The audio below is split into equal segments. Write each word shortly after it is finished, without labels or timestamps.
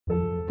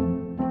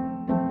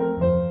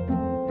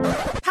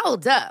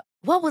Hold up.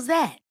 What was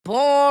that?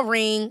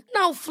 Boring.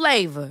 No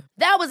flavor.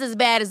 That was as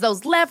bad as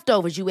those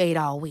leftovers you ate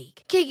all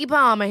week. Keke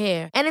Palmer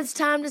here, and it's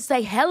time to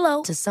say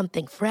hello to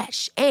something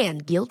fresh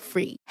and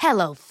guilt-free.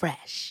 Hello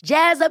Fresh.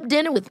 Jazz up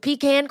dinner with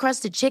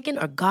pecan-crusted chicken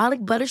or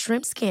garlic butter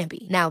shrimp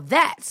scampi. Now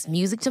that's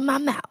music to my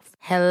mouth.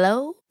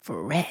 Hello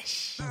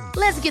Fresh.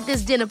 Let's get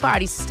this dinner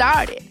party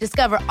started.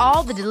 Discover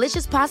all the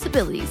delicious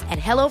possibilities at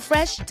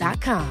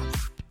hellofresh.com.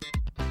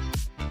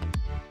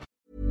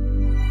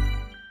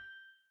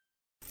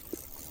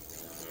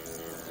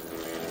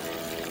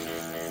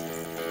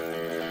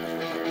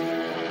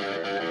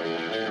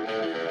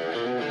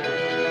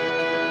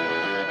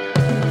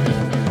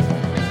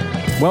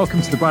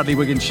 Welcome to the Bradley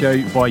Wiggins Show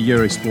by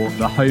Eurosport,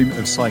 the home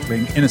of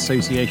cycling in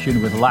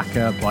association with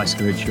Lacquer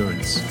Bicycle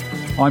Insurance.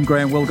 I'm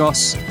Graham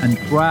Wilgoss, and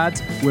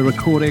Brad, we're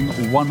recording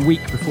 1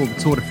 week before the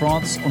Tour de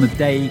France on a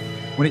day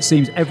when it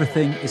seems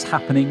everything is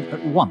happening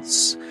at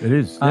once. It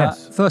is,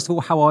 yes. First of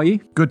all, how are you?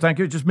 Good, thank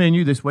you. Just me and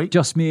you this week.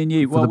 Just me and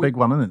you. For the big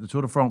one, isn't it? The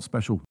Tour de France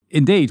special.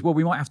 Indeed. Well,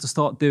 we might have to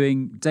start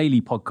doing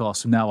daily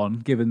podcasts from now on,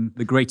 given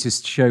the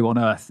greatest show on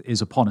earth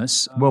is upon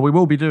us. Well, we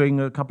will be doing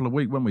a couple of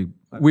weeks, won't we?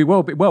 We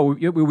will be. Well,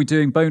 we'll be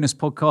doing bonus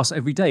podcasts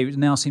every day. It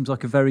now seems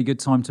like a very good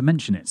time to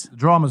mention it. The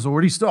drama's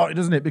already started,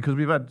 isn't it? Because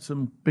we've had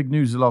some big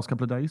news the last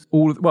couple of days.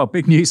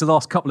 Big news the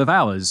last couple of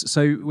hours.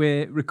 So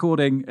we're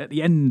recording at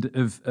the end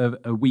of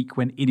a week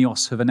when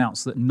Ineos have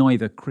announced that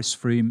neither Chris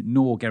Froome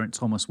nor Geraint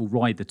Thomas will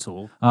ride the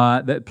Tour.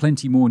 That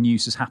plenty more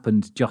news has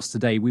happened just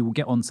today. We will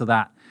get onto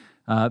that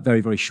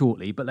very, very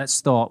shortly. But let's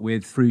start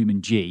with Froome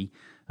and G.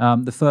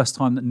 The first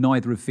time that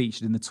neither have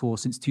featured in the Tour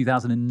since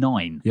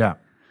 2009.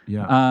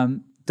 Yeah.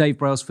 Dave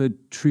Brailsford,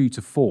 true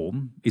to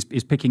form,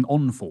 is picking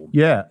on form.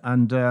 Yeah,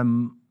 and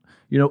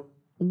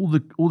all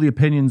the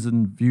opinions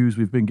and views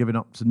we've been giving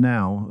up to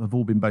now have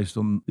all been based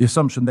on the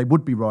assumption they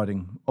would be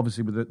riding.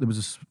 Obviously, there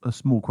was a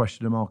small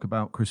question mark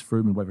about Chris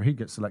Froome and whether he'd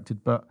get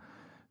selected, but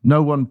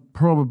no one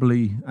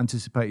probably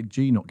anticipated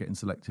G not getting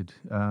selected.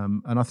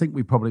 And I think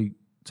we probably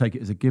take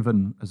it as a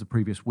given, as a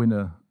previous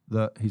winner,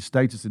 that his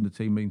status in the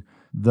team mean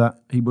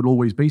that he would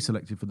always be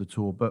selected for the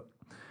Tour. But,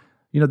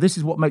 this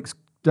is what makes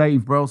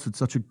Dave Brailsford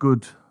such a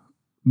good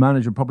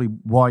manager, probably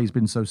why he's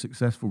been so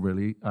successful,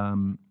 really.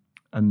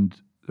 And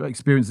I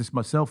experienced this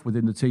myself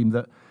within the team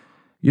that,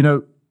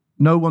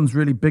 no one's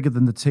really bigger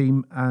than the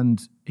team,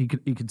 and he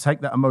can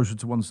take that emotion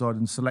to one side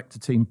and select a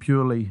team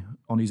purely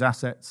on his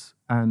assets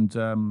and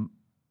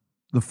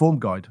the form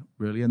guide,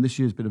 really. And this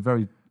year's been a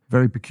very,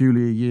 very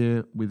peculiar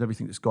year with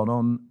everything that's gone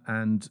on,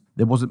 and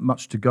there wasn't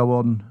much to go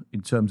on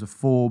in terms of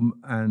form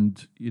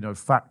and,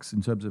 facts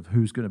in terms of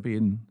who's going to be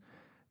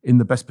in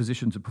the best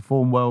position to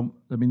perform well.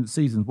 I mean, the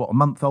season's, a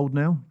month old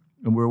now,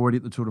 and we're already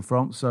at the Tour de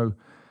France, so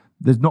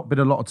there's not been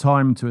a lot of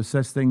time to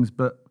assess things,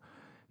 but,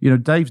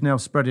 Dave's now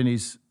spreading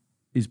his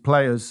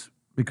players,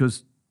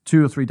 because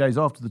 2 or 3 days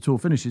after the Tour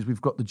finishes, we've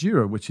got the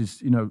Giro, which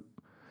is,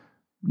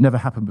 never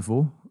happened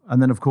before.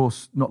 And then, of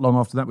course, not long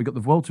after that, we got the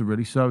Vuelta,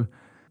 really. So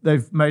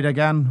they've made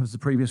Egan as the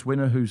previous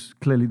winner, who's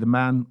clearly the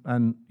man.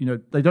 And,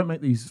 they don't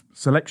make these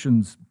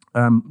selections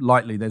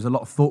lightly. There's a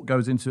lot of thought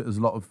goes into it. There's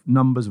a lot of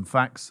numbers and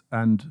facts,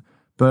 and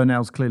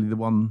Bernal's clearly the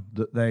one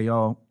that they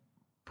are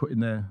putting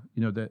their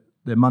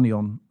money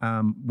on,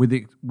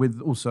 with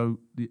also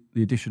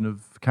the addition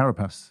of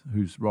Carapaz,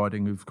 who's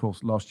riding, of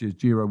course, last year's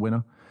Giro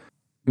winner.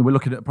 We're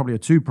looking at probably a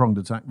two-pronged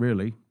attack,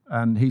 really,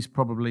 and he's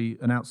probably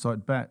an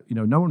outside bet.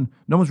 No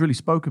one's really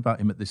spoke about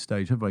him at this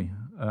stage, have we?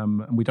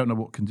 And we don't know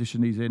what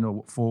condition he's in or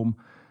what form.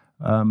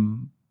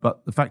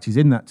 But the fact he's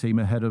in that team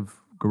ahead of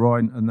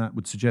Geraint, and that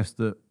would suggest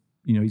that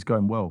he's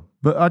going well.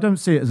 But I don't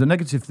see it as a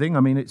negative thing.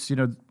 I mean, it's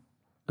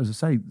as I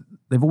say,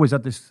 they've always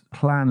had this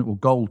plan or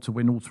goal to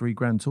win all 3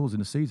 Grand Tours in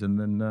a season.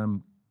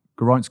 And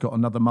Geraint's got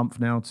another month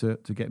now to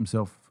get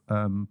himself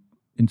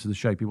into the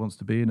shape he wants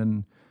to be in.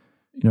 And,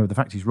 the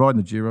fact he's riding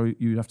the Giro,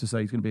 you have to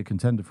say he's going to be a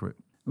contender for it.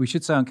 We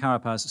should say on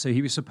Carapaz, so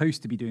he was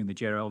supposed to be doing the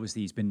Giro.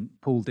 Obviously, he's been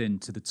pulled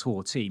into the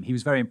Tour team. He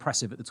was very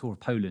impressive at the Tour of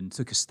Poland,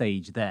 took a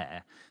stage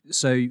there.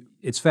 So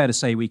it's fair to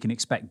say we can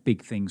expect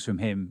big things from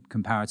him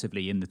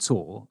comparatively in the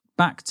Tour.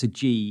 Back to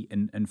G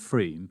and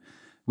Froome,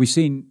 we've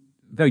seen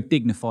very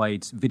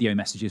dignified video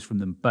messages from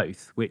them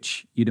both,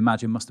 which you'd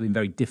imagine must have been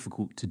very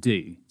difficult to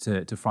do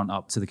to front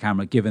up to the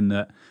camera, given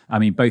that,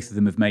 both of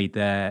them have made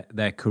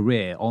their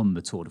career on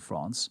the Tour de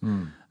France.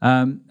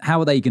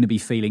 How are they going to be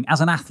feeling? As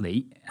an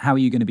athlete, how are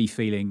you going to be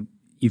feeling?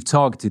 You've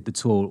targeted the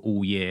Tour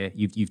all year.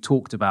 You've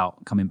talked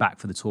about coming back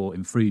for the Tour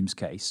in Froome's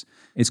case.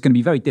 It's going to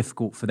be very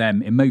difficult for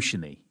them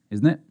emotionally,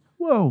 isn't it?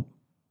 Well,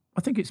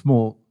 I think it's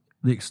more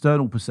the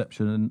external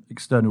perception and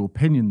external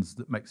opinions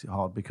that makes it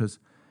hard, because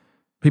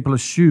people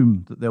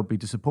assume that they'll be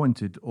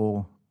disappointed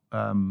or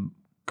kind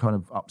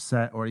of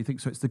upset or anything.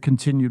 So it's the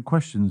continued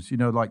questions,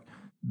 like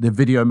the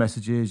video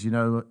messages,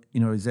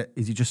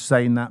 is he just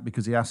saying that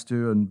because he has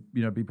to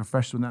and, be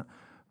professional in that?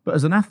 But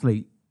as an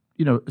athlete,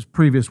 as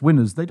previous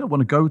winners, they don't want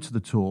to go to the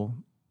Tour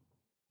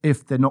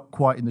if they're not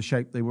quite in the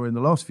shape they were in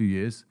the last few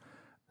years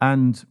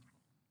and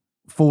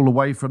fall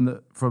away from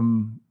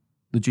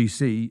the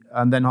GC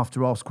and then have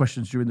to ask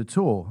questions during the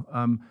Tour.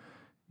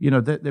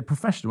 they're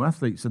professional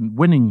athletes, and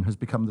winning has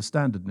become the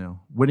standard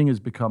now. Winning has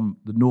become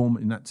the norm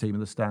in that team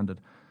and the standard.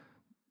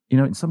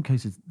 In some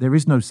cases, there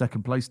is no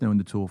second place now in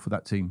the Tour for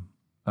that team.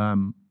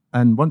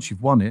 And once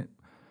you've won it,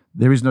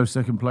 there is no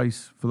second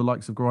place for the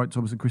likes of Geraint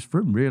Thomas and Chris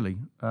Froome, really.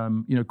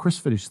 Chris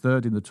finished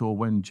third in the Tour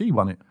when G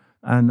won it.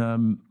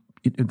 And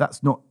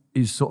that's not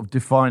his sort of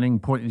defining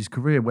point in his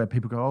career where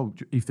people go, oh,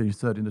 he finished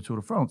third in the Tour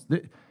de France.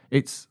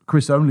 It's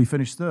Chris only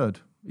finished third.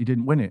 He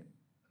didn't win it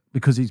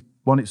because he's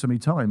won it so many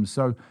times.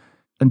 So,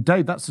 and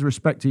Dave, that's the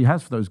respect he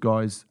has for those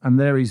guys. And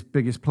they're his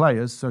biggest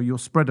players. So you'll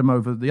spread them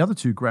over the other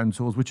two Grand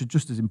Tours, which are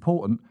just as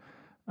important.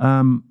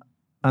 And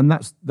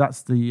that's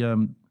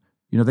the...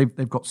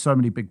 they've got so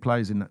many big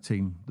players in that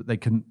team that they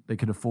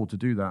can afford to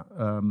do that.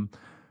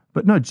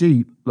 But no,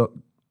 G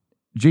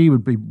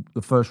would be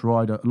the first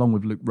rider along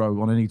with Luke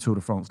Rowe on any Tour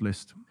de France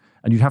list.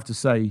 And you'd have to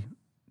say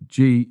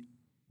G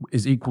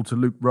is equal to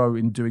Luke Rowe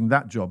in doing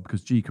that job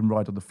because G can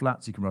ride on the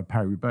flats, he can ride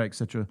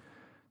Paris-Roubaix, etc.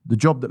 The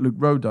job that Luke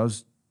Rowe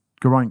does,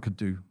 Geraint could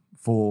do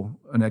for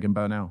an Egan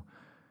Bernal.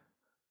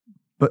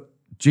 But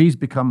G's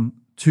become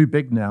too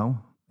big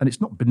now, and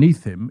it's not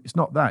beneath him. It's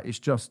not that. It's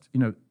just,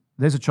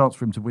 there's a chance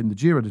for him to win the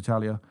Giro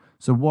d'Italia.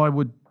 So why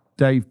would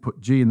Dave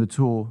put G in the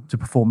Tour to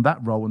perform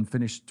that role and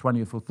finish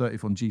 20th or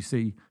 30th on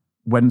GC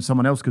when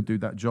someone else could do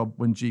that job,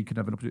 when G could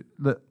have an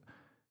opportunity?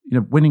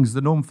 Winning's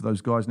the norm for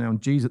those guys now,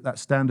 and G's at that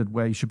standard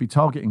where he should be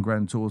targeting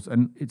Grand Tours,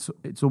 and it's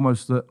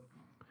almost that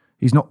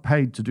he's not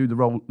paid to do the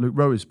role Luke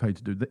Rowe is paid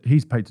to do.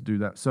 He's paid to do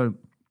that. So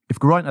if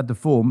Geraint had the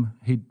form,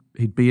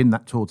 he'd be in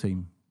that Tour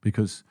team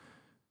because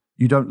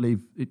you don't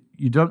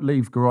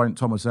leave Geraint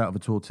Thomas out of a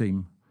Tour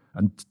team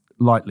and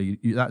lightly.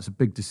 That's a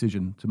big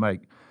decision to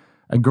make,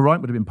 and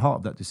Geraint would have been part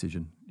of that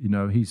decision.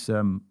 He's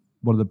one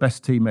of the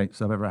best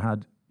teammates I've ever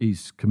had.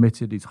 He's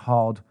committed. He's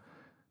hard.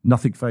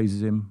 Nothing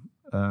phases him.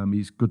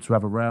 He's good to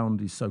have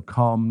around. He's so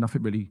calm.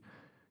 Nothing really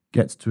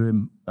gets to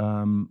him.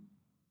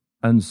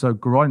 And so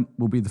Geraint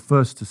will be the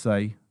first to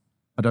say,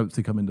 I don't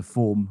think I'm in the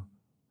form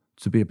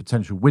to be a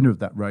potential winner of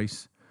that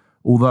race,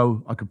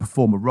 although I could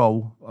perform a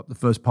role up the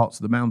first parts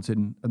of the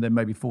mountain and then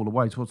maybe fall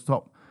away towards the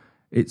top.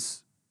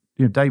 It's,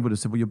 Dave would have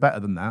said, well, you're better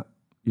than that.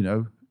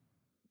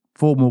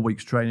 4 more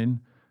weeks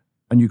training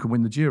and you can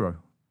win the Giro.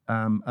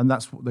 And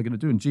that's what they're going to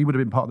do. And G would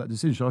have been part of that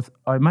decision. So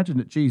I imagine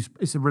that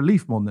it's a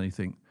relief more than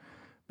anything.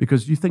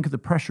 Because you think of the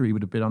pressure he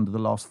would have been under the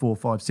last 4,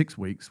 5, 6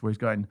 weeks, where he's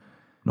going,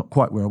 not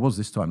quite where I was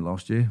this time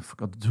last year.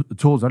 God, the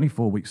Tour's only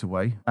 4 weeks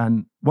away.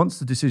 And once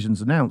the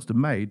decision's announced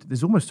and made,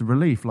 there's almost a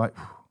relief,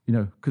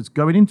 because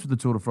going into the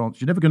Tour de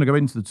France, you're never going to go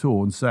into the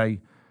Tour and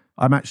say,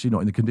 I'm actually not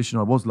in the condition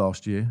I was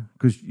last year,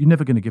 because you're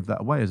never going to give that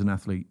away as an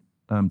athlete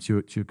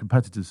to your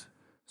competitors.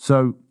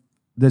 So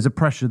there's a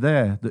pressure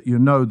there that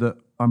that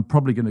I'm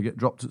probably going to get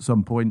dropped at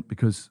some point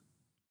because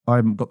I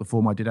haven't got the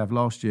form I did have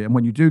last year. And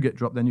when you do get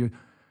dropped, then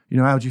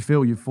how do you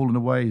feel? You've fallen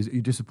away. Are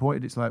you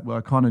disappointed? It's like, well,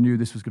 I kind of knew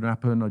this was going to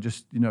happen. I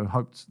just,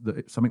 hoped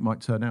that something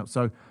might turn out.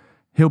 So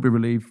he'll be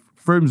relieved.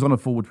 Froome's on a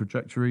forward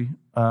trajectory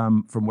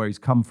from where he's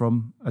come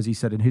from, as he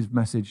said in his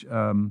message.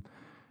 Where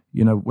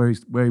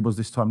he was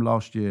this time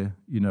last year.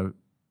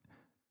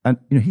 And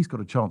he's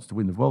got a chance to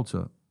win the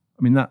Vuelta.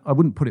 I mean, that I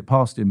wouldn't put it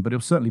past him, but he'll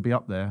certainly be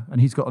up there.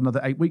 And he's got another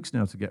 8 weeks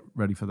now to get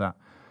ready for that.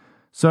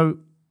 So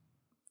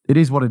it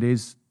is what it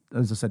is.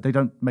 As I said, they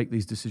don't make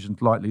these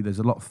decisions lightly. There's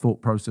a lot of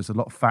thought process, a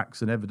lot of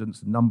facts and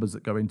evidence and numbers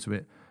that go into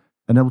it.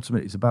 And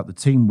ultimately, it's about the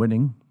team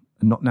winning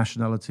and not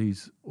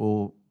nationalities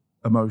or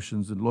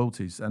emotions and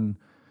loyalties. And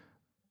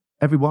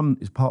everyone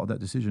is part of that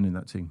decision in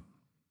that team.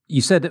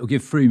 You said that will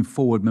give Froome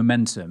forward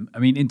momentum. I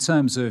mean, in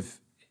terms of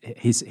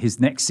his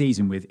next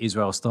season with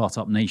Israel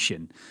Startup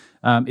Nation,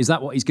 is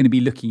that what he's going to be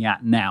looking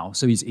at now?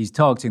 So he's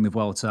targeting the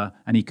Vuelta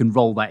and he can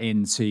roll that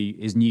into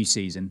his new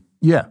season?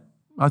 Yeah,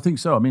 I think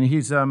so. I mean,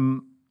 he's...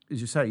 as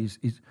you say,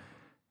 he's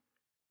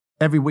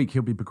every week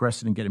he'll be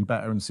progressing and getting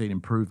better and seeing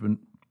improvement.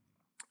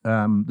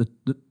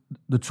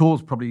 The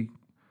Tour's probably,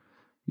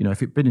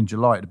 if it'd been in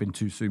July, it'd have been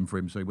too soon for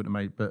him, so he wouldn't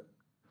have made it. But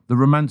the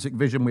romantic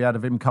vision we had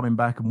of him coming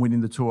back and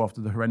winning the Tour after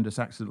the horrendous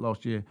accident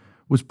last year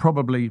was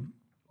probably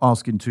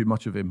asking too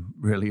much of him,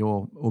 really,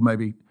 or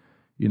maybe,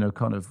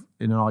 kind of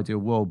in an ideal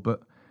world.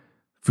 But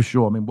for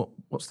sure, I mean,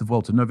 what's the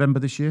Vuelta? November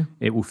this year?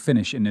 It will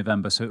finish in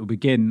November, so it will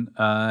begin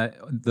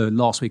the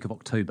last week of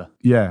October.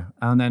 Yeah,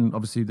 and then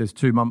obviously there's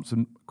 2 months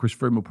and Chris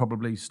Froome will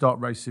probably start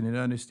racing in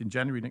earnest in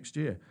January next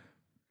year.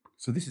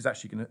 So this is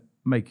actually going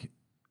to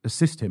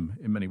assist him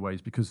in many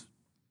ways because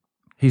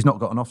he's not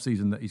got an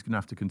off-season that he's going to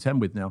have to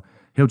contend with now.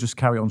 He'll just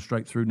carry on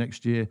straight through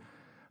next year.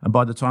 And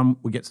by the time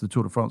we get to the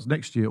Tour de France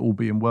next year, all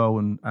being well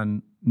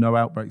and no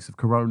outbreaks of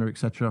corona,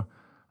 etc.,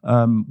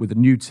 with a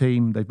new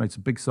team, they've made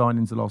some big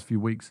signings the last few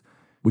weeks.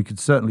 We could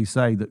certainly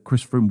say that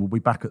Chris Froome will be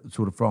back at the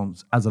Tour de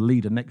France as a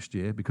leader next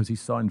year because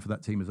he's signed for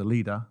that team as a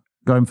leader,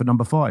 going for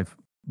number 5.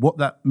 What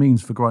that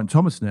means for Geraint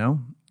Thomas now,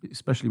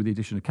 especially with the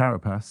addition of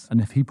Carapaz,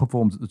 and if he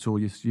performs at the Tour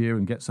this year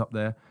and gets up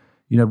there,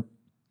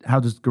 how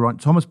does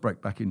Geraint Thomas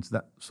break back into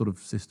that sort of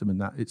system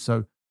and that? It's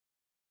so,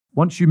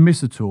 once you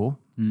miss a Tour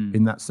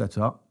in that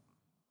setup,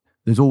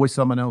 there's always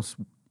someone else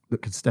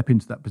that could step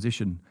into that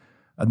position.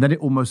 And then it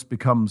almost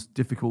becomes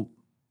difficult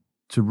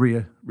to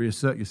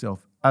reassert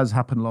yourself, as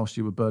happened last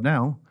year with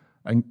Bernal.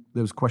 And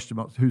there was question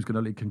marks, who's going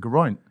to lead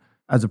Geraint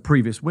as a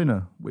previous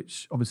winner,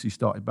 which obviously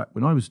started back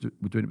when I was doing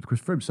it with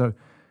Chris Froome. So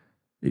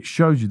it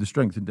shows you the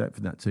strength and depth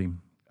in that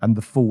team and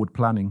the forward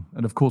planning.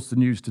 And of course, the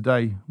news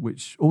today,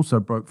 which also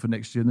broke for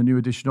next year, the new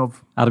edition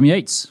of Adam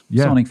Yates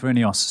signing for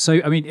Ineos.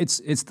 So, I mean,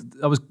 it's.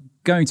 I was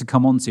going to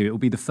come on to it will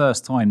be the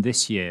first time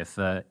this year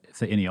for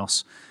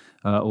Ineos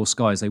or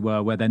Sky as they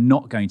were, where they're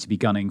not going to be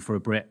gunning for a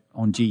Brit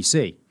on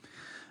GC.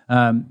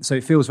 So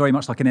it feels very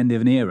much like an end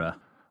of an era.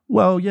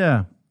 Well,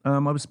 yeah. I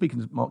was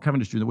speaking to Mark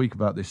Cavendish during the week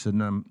about this,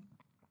 and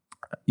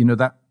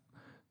that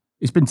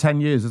it's been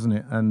 10 years, hasn't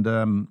it? And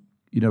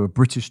a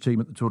British team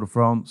at the Tour de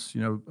France,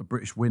 a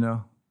British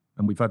winner,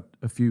 and we've had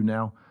a few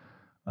now.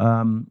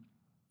 And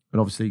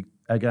obviously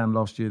Egan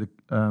last year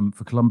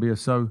for Colombia.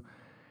 So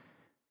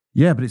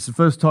yeah, but it's the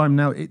first time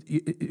now.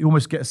 You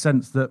almost get a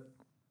sense that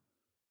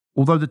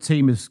although the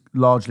team has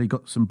largely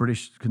got some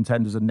British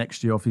contenders, and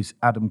next year, if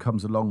Adam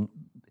comes along,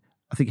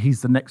 I think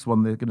he's the next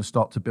one they're going to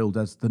start to build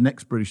as the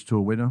next British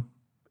Tour winner.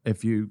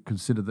 If you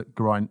consider that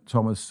Geraint,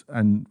 Thomas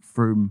and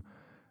Froome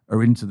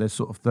are into their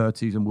sort of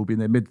 30s and will be in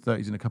their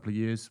mid-30s in a couple of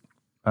years.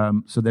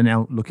 So they're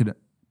now looking at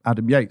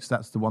Adam Yates.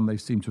 That's the one they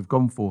seem to have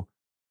gone for.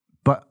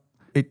 But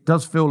it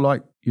does feel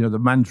like, the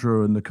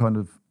mantra and the kind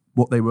of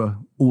what they were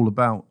all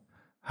about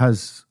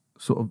has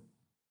sort of,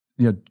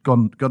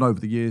 gone over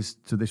the years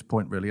to this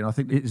point, really. And I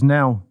think it's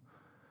now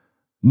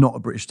not a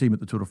British team at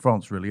the Tour de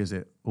France, really, is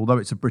it? Although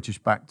it's a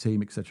British-backed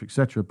team,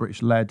 etc.,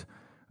 British-led,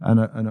 and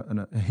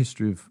a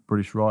history of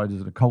British riders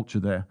and a culture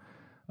there.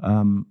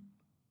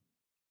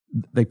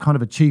 They've kind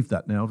of achieved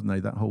that now, haven't they,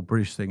 that whole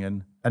British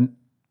thing. And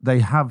they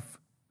have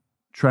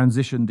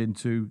transitioned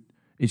into,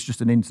 it's just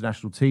an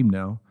international team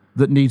now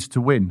that needs to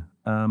win.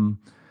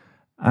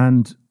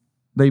 And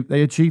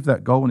they achieved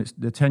that goal, and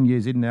they're 10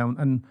 years in now.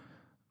 And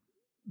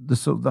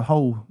the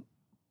whole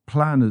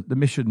plan, the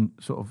mission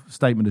sort of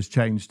statement has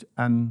changed.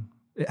 And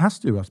it has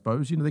to, I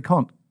suppose. They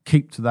can't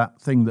keep to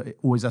that thing that it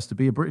always has to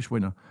be a British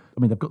winner.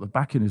 I mean, they've got the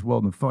backing as well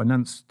and the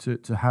finance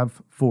to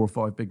have 4 or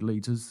 5 big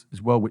leaders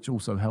as well, which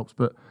also helps.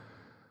 But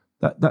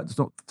that does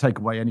not take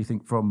away anything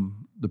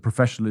from the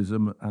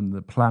professionalism and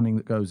the planning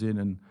that goes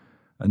in,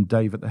 and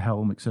Dave at the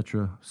helm,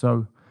 etc.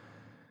 So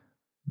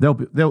they'll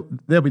be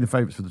the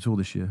favourites for the Tour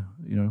this year.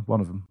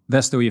 One of them.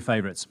 They're still your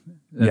favourites.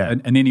 Yeah.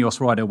 An Ineos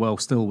rider will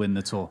still win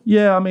the Tour.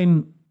 Yeah, I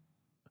mean,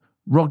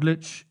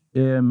 Roglic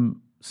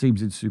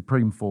seems in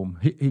supreme form.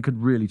 He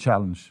could really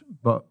challenge,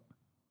 but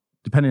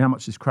depending on how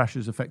much this crash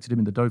has affected him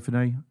in the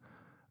Dauphiné,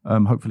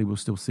 hopefully we'll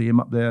still see him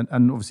up there.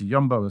 And obviously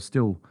Jumbo are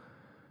still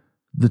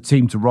the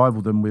team to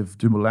rival them with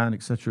Dumoulin,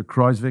 etc.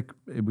 Kruijswijk,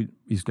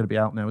 he's going to be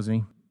out now, isn't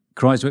he?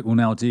 Kruijswijk will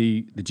now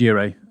do the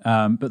Giro,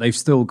 but they've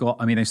still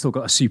got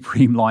a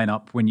supreme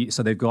lineup.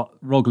 So they've got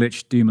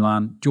Roglic,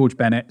 Dumoulin, George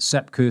Bennett,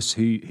 Sepp Kuss,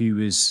 who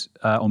was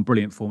on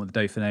brilliant form at the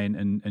Dauphiné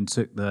and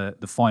took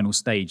the final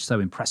stage so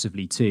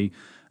impressively too.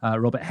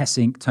 Robert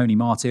Hessink, Tony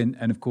Martin,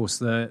 and of course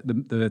the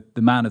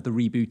man of the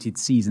rebooted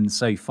season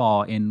so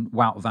far in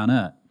Wout van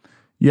Aert.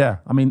 Yeah,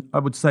 I mean, I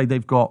would say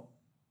they've got,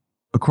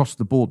 across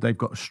the board, they've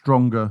got a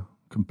stronger,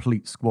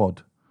 complete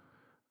squad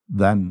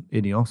than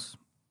Ineos.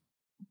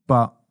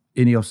 But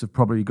Ineos have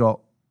probably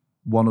got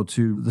 1 or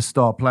 2 of the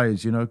star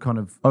players, kind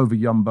of over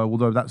Jumbo,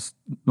 although that's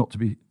not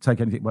to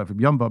take anything away from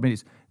Jumbo. I mean,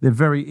 they're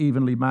very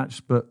evenly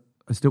matched, but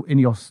still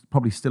Ineos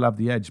probably still have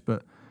the edge.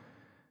 But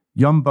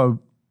Jumbo,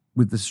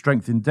 with the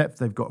strength and depth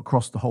they've got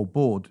across the whole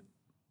board,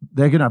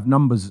 they're going to have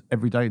numbers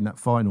every day in that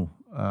final.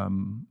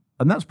 And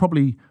that's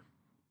probably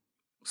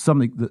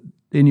something that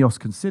Ineos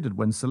considered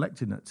when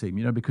selecting that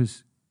team,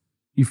 because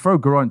you throw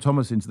Geraint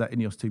Thomas into that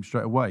Ineos team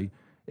straight away,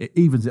 it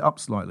evens it up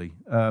slightly.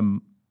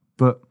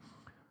 But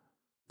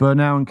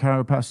Bernal and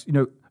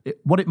Carapaz,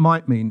 what it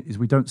might mean is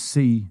we don't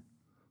see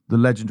the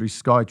legendary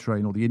Sky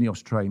train or the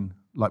Ineos train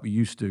like we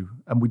used to.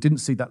 And we didn't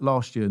see that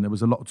last year, and there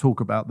was a lot of talk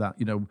about that,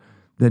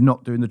 they're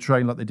not doing the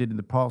train like they did in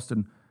the past,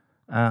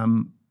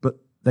 but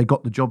they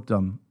got the job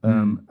done.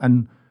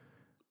 And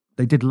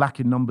they did lack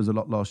in numbers a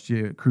lot last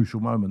year at crucial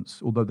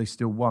moments, although they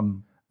still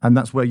won. And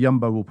that's where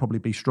Jumbo will probably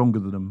be stronger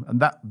than them.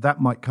 And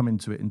that might come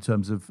into it in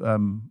terms of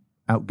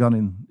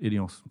outgunning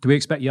Ineos. Do we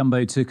expect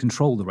Jumbo to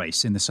control the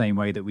race in the same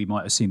way that we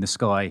might have seen the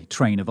Sky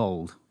train of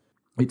old?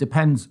 It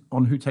depends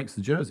on who takes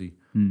the jersey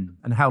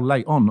and how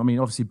late on. I mean,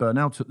 obviously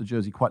Bernal took the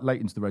jersey quite late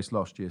into the race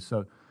last year,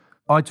 so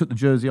I took the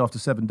jersey after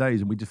 7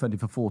 days and we defended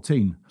for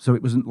 14. So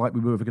it wasn't like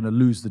we were ever going to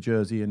lose the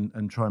jersey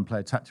and try and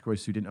play a tactical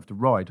race so we didn't have to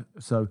ride.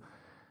 So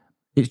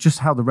it's just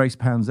how the race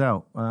pans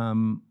out.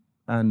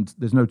 And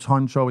there's no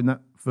time trial in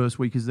that first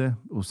week, is there?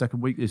 Or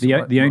second week?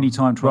 The only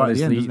time trial is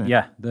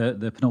the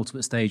the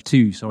penultimate stage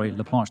 2,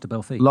 La Planche de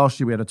Belfi. Last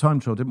year we had a time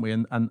trial, didn't we?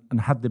 And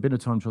had there been a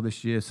time trial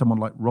this year, someone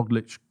like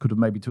Roglic could have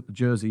maybe took the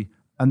jersey,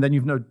 and then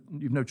you've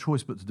no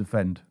choice but to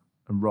defend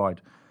and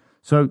ride.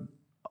 So,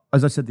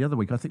 as I said the other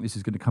week, I think this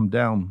is going to come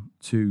down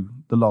to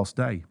the last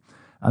day.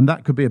 And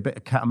that could be a bit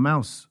of cat and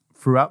mouse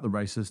throughout the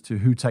race as to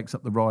who takes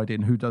up the ride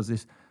in, who does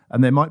this.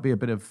 And there might be a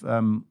bit of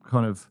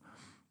kind of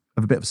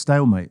of a bit of a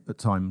stalemate at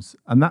times.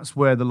 And that's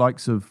where the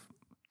likes of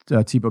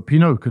Thibaut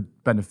Pinot could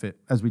benefit,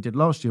 as we did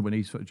last year when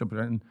he sort of jumped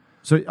in.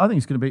 So I think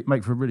it's going to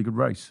make for a really good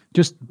race.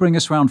 Just bring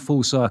us round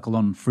full circle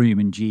on Froome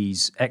and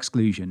G's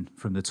exclusion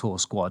from the Tour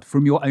squad.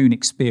 From your own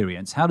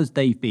experience, how does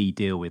Dave B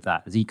deal with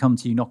that? Does he come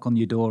to you, knock on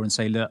your door and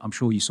say, look, I'm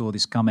sure you saw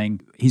this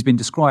coming? He's been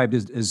described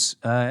as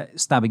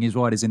stabbing his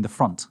riders in the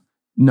front.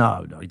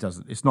 No, he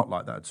doesn't. It's not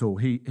like that at all.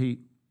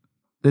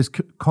 There's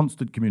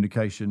constant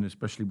communication,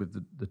 especially with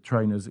the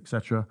trainers,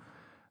 etc.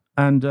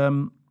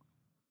 And,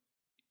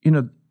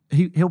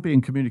 he'll be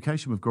in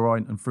communication with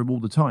Geraint and Froome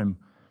all the time.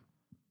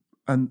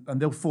 And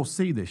they'll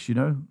foresee this,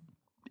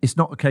 It's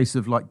not a case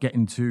of like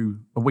getting to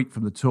a week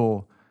from the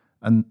Tour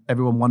and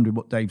everyone wondering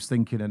what Dave's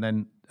thinking and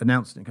then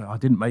announcing it, I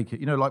didn't make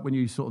it. Like when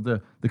you sort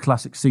of the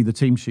classic see the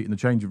team sheet in the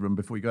changing room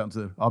before you go out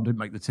to I didn't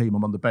make the team,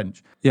 I'm on the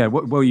bench. Yeah,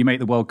 will you make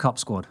the World Cup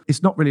squad?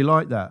 It's not really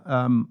like that.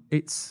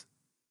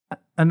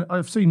 And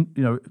I've seen,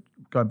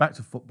 going back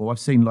to football, I've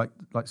seen like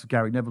Sir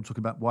Gary Neville talk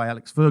about why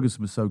Alex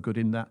Ferguson was so good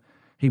in that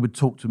he would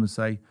talk to him and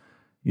say,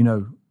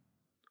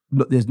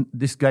 look, there's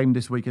this game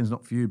this weekend's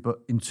not for you, but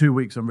in 2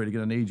 weeks I'm really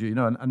going to need you,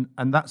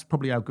 and that's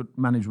probably how good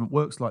management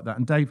works like that.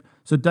 And Dave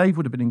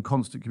would have been in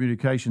constant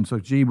communication. So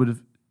G would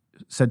have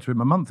said to him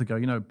a month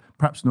ago,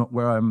 perhaps not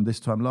where I am this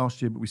time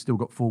last year, but we still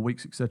got 4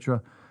 weeks,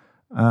 etc.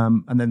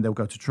 And then they'll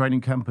go to training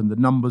camp and the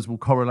numbers will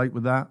correlate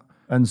with that.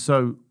 And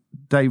so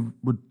Dave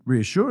would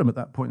reassure him at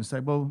that point and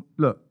say, well,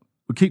 look,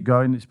 we'll keep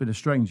going. It's been a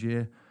strange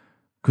year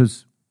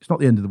because it's not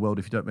the end of the world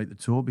if you don't make the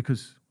Tour,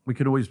 because we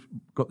could always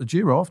got the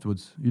Giro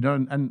afterwards,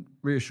 and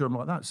reassure them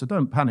like that. So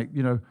don't panic,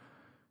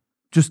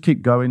 just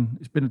keep going.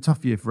 It's been a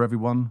tough year for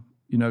everyone.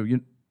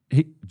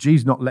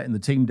 G's not letting the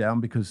team down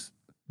because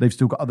they've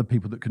still got other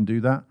people that can do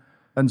that.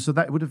 And so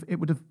that it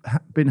would have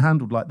been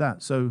handled like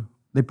that. So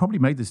they probably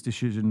made this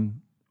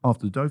decision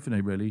after the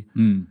Dauphiné, really.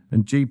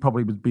 And G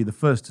probably would be the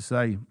first to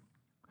say,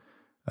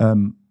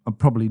 I'm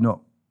probably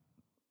not,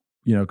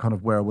 kind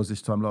of where I was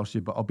this time last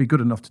year, but I'll be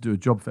good enough to do a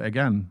job for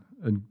Egan.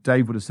 And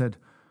Dave would have said,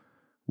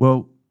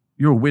 well,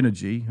 you're a winner,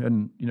 G,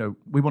 and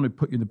we want to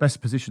put you in the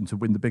best position to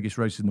win the biggest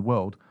race in the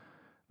world.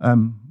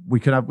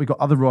 We've got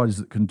other riders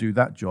that can do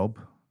that job.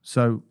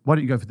 So why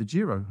don't you go for the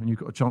Giro? And you've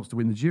got a chance to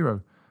win the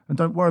Giro. And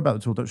don't worry about the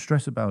Tour. Don't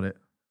stress about it.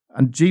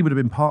 And G would have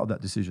been part of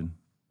that decision,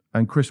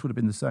 and Chris would have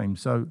been the same.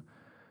 So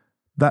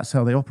that's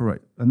how they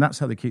operate, and that's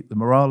how they keep the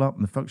morale up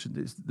and the function.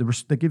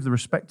 They give the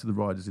respect to the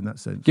riders in that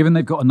sense. Given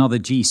they've got another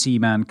GC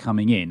man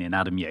coming in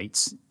Adam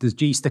Yates, does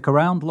G stick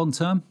around long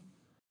term?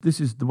 This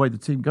is the way the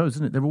team goes,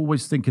 isn't it? They're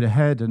always thinking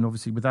ahead, and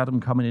obviously with Adam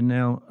coming in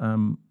now,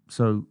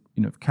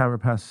 if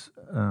Carapaz,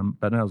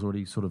 Bernal's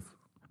already sort of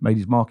made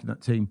his mark in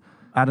that team.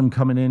 Adam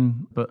coming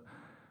in, but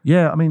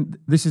yeah, I mean,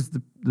 this is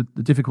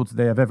the difficulty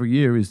they have every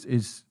year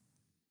is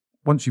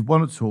once you've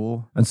won a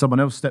Tour and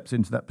someone else steps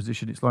into that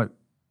position, it's like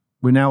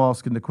we're now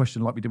asking the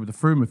question like we did with the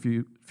Froome a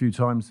few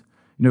times.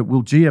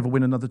 Will G ever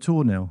win another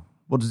Tour now?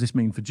 What does this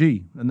mean for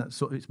G? And that's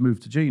sort of, it's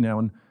moved to G now,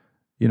 and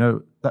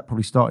that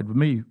probably started with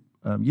me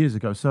years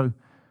ago. So.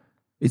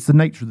 It's the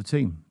nature of the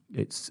team.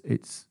 It's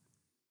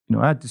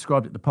I had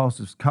described it in the past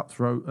as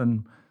cutthroat,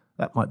 and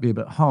that might be a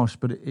bit harsh,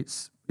 but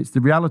it's the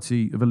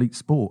reality of elite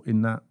sport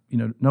in that,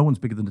 no one's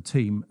bigger than the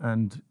team,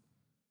 and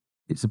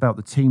it's about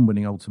the team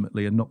winning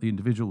ultimately and not the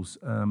individuals,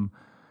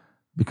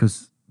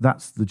 because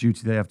that's the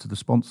duty they have to the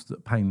sponsors that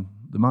are paying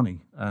the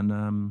money.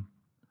 And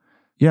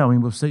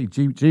we'll see.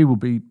 G will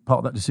be part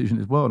of that decision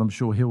as well, and I'm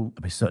sure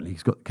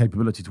he's got the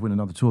capability to win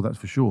another Tour, that's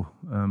for sure.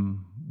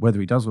 Whether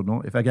he does or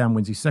not, if Egan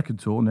wins his second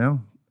Tour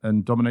now,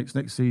 and dominates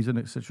next season,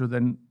 etc.,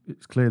 then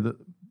it's clear that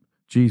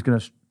G's going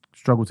to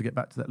struggle to get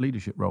back to that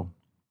leadership role.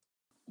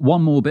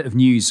 One more bit of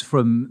news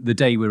from the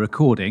day we're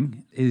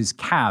recording is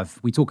Cav.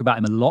 We talk about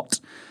him a lot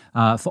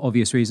for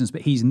obvious reasons,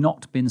 but he's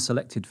not been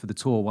selected for the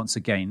Tour once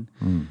again.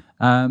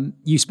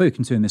 You've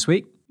spoken to him this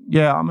week?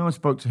 Yeah, I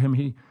spoke to him.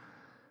 He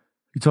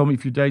told me a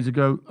few days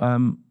ago,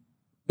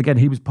 again,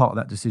 he was part of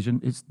that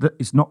decision.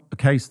 It's not a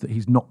case that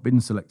he's not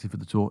been selected for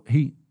the Tour.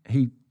 He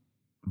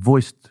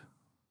voiced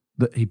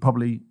that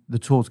the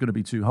Tour's going to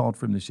be too hard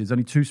for him this year. There's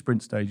only 2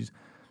 sprint stages.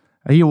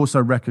 He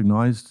also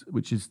recognised,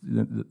 which is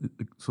the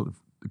sort of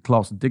the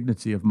class and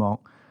dignity of Mark,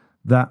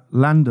 that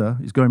Landa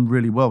is going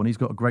really well and he's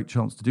got a great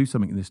chance to do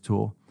something in this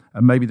Tour,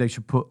 and maybe they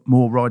should put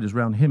more riders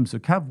around him. So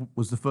Cav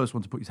was the first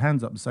one to put his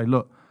hands up and say,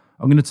 look,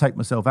 I'm going to take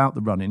myself out the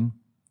running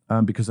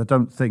because I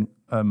don't think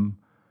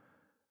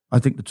I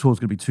think the Tour's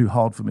going to be too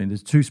hard for me.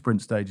 There's 2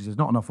 sprint stages. There's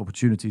not enough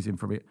opportunities in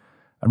for it.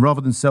 And rather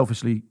than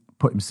selfishly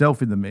put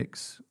himself in the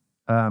mix,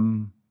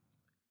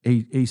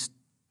 he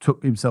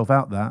took himself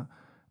out that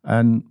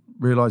and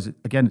realised that,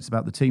 again, it's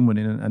about the team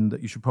winning and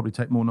that you should probably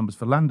take more numbers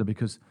for Landa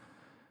because,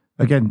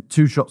 again,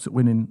 2 shots at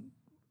winning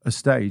a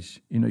stage,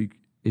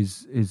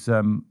 is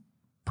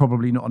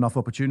probably not enough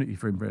opportunity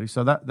for him, really.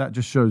 So that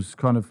just shows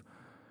kind of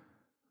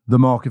the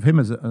mark of him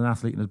as an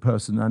athlete and a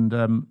person.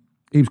 And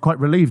he was quite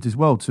relieved as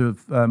well to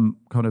have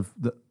kind of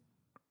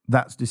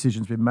that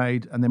decision's been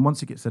made. And then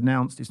once it gets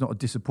announced, it's not a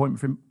disappointment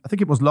for him. I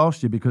think it was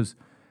last year because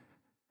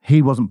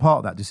he wasn't part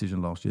of that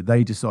decision last year.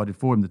 They decided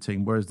for him, the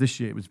team, whereas this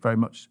year it was very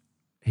much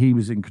he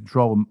was in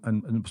control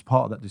and was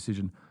part of that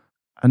decision.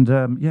 And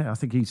I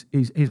think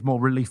he's more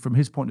relief from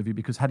his point of view,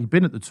 because had he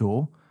been at the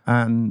Tour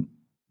and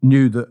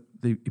knew that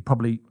it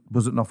probably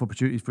wasn't enough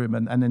opportunities for him,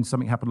 and then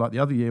something happened like the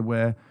other year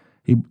where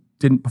he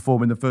didn't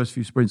perform in the first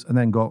few sprints and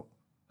then got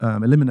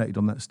eliminated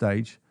on that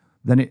stage,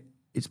 then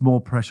it's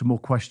more pressure, more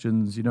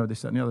questions,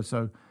 this, that and the other.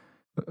 So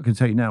I can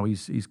tell you now,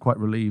 he's quite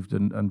relieved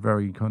and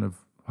very kind of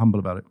humble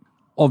about it.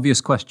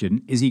 Obvious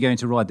question, is he going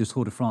to ride the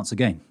Tour de France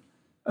again?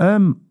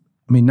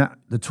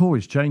 The Tour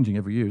is changing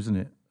every year, isn't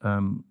it?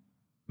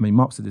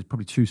 Mark said there's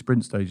probably 2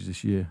 sprint stages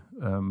this year,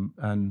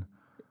 and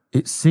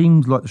it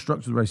seems like the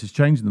structure of the race has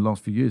changed in the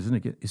last few years,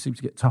 isn't it? It seems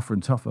to get tougher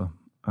and tougher,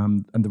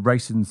 and the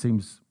racing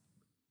seems,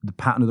 the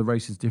pattern of the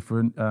race is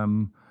different.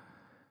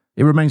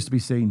 It remains to be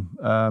seen.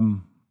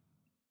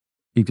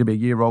 He could be a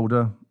year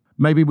older.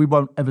 Maybe we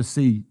won't ever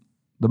see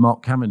the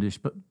Mark Cavendish,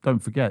 but don't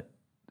forget,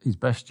 his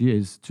best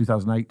years,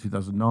 2008,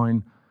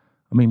 2009.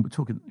 We're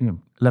talking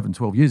 11,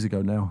 12 years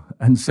ago now.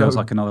 And so, feels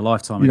like another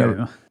lifetime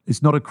ago.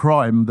 It's not a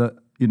crime that,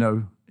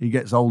 he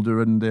gets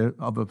older and the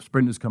other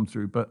sprinters come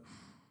through. But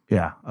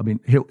yeah,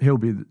 he'll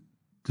be the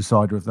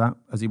decider of that,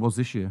 as he was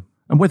this year.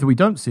 And whether we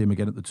don't see him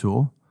again at the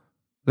Tour,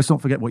 let's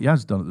not forget what he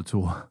has done at the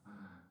Tour.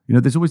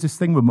 There's always this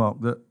thing with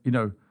Mark that,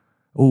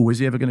 is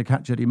he ever going to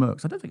catch Eddie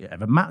Merckx? I don't think it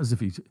ever matters if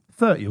he's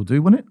 30, he'll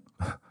do, won't it?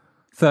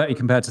 30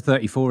 compared to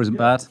 34 isn't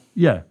bad.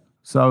 Yeah.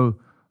 So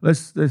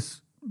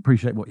let's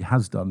appreciate what he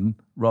has done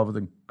rather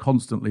than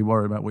constantly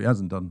worry about what he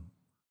hasn't done.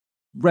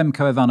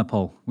 Remco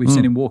Evenepoel, we've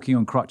seen him walking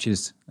on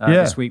crutches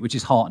this week, which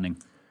is heartening.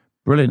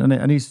 Brilliant,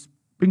 and he's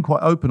been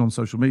quite open on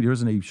social media,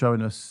 hasn't he?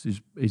 Showing us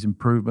his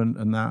improvement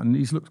and that, and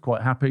he's looked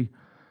quite happy.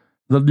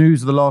 The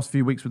news of the last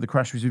few weeks with the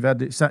crashes we've had,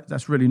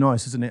 that's really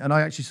nice, isn't it? And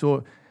I actually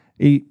saw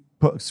he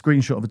put a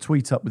screenshot of a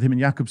tweet up with him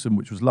and Jakobsen,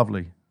 which was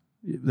lovely.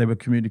 They were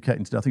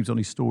communicating today. I think it was on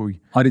his story.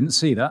 I didn't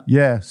see that.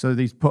 Yeah, so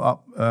he's put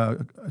up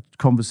a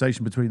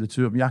conversation between the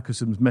two of them.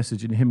 Jakobsen's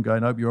messaging him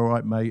going, "Hope you're all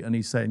right, mate," and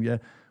he's saying, "Yeah."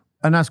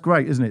 And that's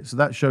great, isn't it? So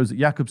that shows that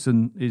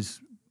Jakobsen is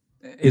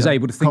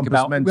able to think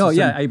about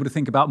able to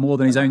think about more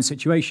than his own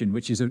situation,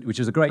 which is a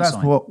great sign.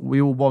 That's what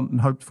we all want and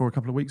hoped for a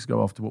couple of weeks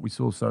ago after what we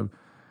saw. So,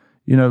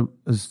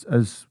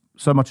 as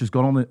so much has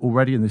gone on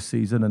already in this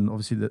season, and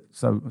obviously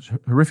so much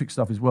horrific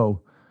stuff as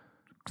well.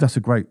 That's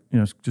a great,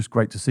 it's just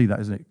great to see that,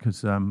 isn't it?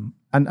 Because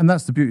and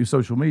that's the beauty of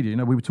social media.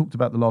 We were talked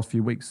about the last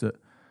few weeks that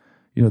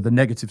the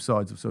negative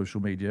sides of social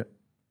media.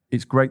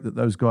 It's great that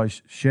those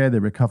guys share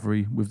their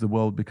recovery with the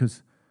world,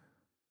 because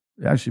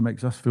it actually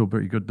makes us feel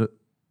pretty good that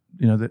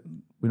that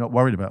we're not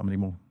worried about them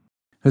anymore.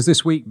 Has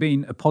this week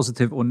been a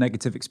positive or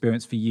negative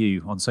experience for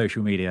you on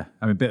social media?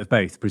 A bit of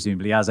both,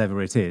 presumably, as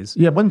ever it is.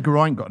 Yeah, when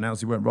Geraint got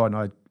announced he went riding,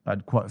 I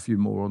had quite a few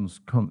morons.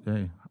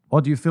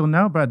 What do you feel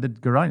now, Brad?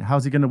 Did Geraint?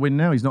 How's he going to win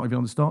now? He's not even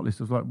on the start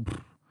list. I was like,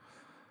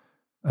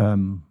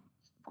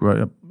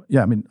 great.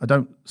 Yeah, I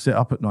don't sit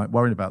up at night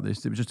worrying about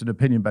this. It was just an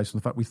opinion based on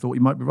the fact we thought he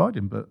might be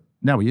riding, but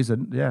now he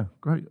isn't. Yeah,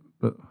 great.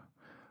 But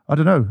I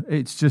don't know.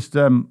 It's just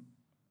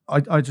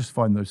I just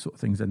find those sort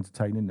of things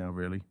entertaining now,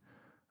 really.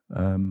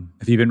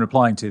 Have you been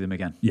replying to them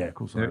again? Yeah, of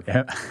course I have.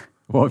 Yeah.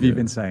 What have you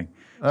been saying?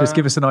 Just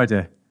give us an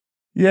idea.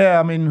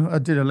 Yeah, I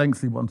did a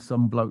lengthy one to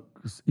some bloke.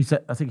 He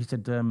said,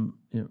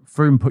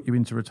 Froome put you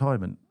into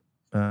retirement.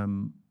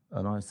 And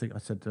I think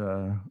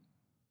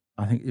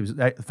it was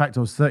the fact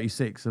I was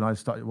 36 and I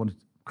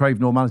crave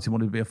normality,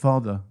 wanted to be a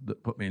father,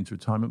 that put me into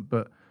retirement.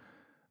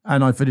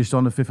 And I finished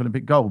on the 5th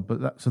Olympic gold.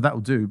 So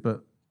that'll do.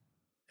 But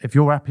if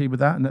you're happy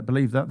with that and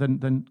believe that,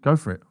 then go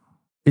for it.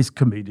 It's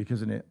comedic,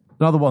 isn't it?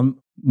 Another one.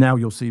 Now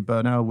you'll see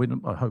Bernal win.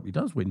 I hope he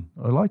does win.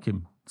 I like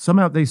him.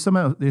 Somehow the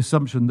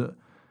assumption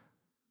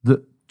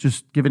that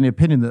just giving the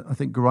opinion that I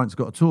think Geraint's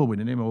got a Tour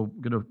winning him, or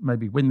going to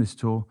maybe win this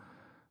Tour,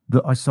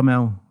 that I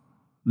somehow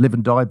live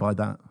and die by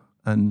that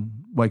and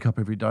wake up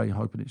every day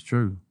hoping it's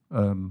true.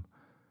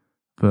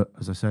 But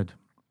as I said,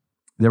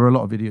 there are a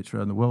lot of idiots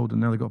around the world, and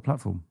now they've got a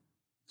platform.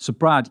 So,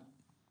 Brad,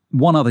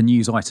 one other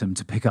news item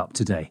to pick up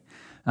today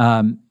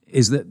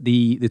is that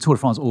the Tour de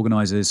France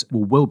organisers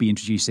will be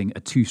introducing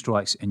a 2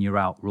 strikes and you're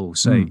out rule.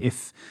 So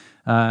if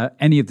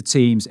any of the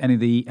teams, any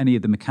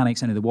of the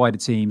mechanics, any of the wider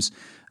teams,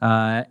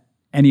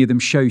 any of them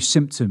show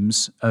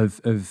symptoms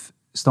of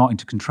starting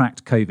to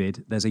contract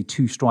COVID, there's a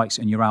 2 strikes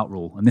and you're out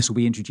rule. And this will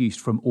be introduced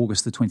from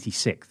August the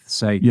 26th.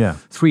 So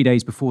 3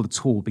 days before the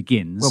Tour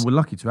begins. Well, we're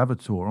lucky to have a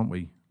Tour, aren't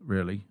we,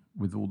 really,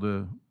 with all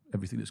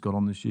everything that's gone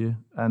on this year.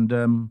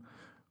 And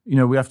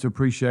we have to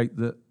appreciate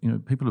that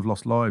people have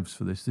lost lives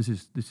for this. This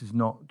is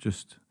not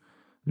just,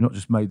 we've not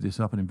just made this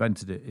up and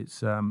invented it.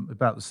 It's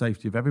about the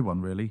safety of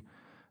everyone, really.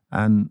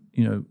 And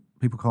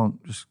people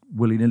can't just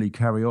willy-nilly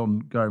carry on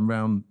going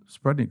around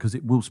spreading it, because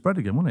it will spread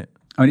again, won't it?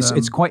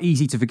 It's quite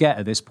easy to forget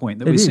at this point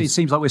that it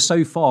seems like we're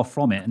so far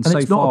from it and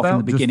so far from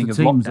the beginning of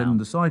lockdown. And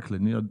the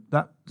cycling,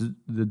 that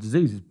the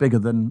disease is bigger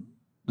than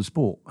the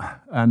sport.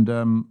 And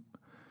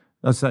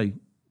I say,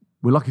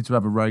 we're lucky to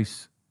have a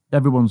race.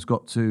 Everyone's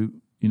got to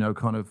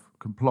kind of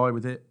comply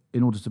with it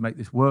in order to make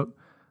this work.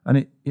 And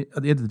at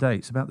the end of the day,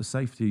 it's about the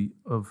safety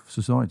of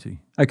society.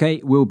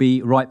 Okay, we'll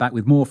be right back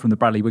with more from the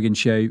Bradley Wiggins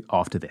Show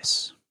after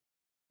this.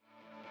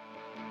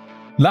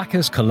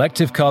 Lacquer's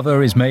collective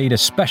cover is made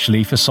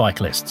especially for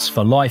cyclists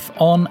for life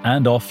on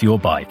and off your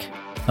bike.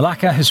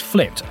 Lacquer has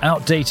flipped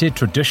outdated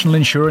traditional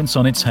insurance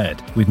on its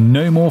head with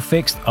no more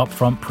fixed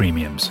upfront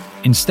premiums.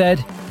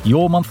 Instead,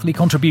 your monthly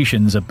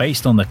contributions are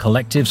based on the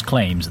collective's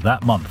claims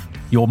that month.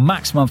 Your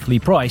max monthly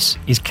price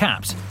is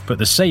capped, but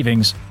the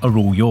savings are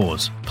all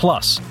yours.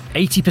 Plus,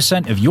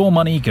 80% of your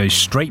money goes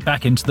straight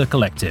back into the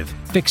collective,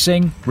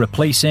 fixing,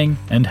 replacing,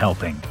 and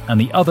helping. And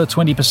the other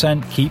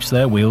 20% keeps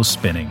their wheels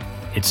spinning.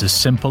 It's as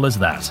simple as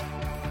that.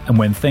 And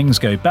when things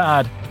go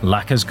bad,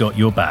 Lacquer's got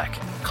your back.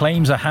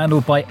 Claims are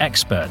handled by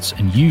experts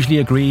and usually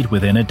agreed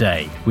within a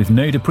day, with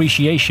no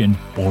depreciation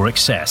or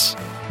excess.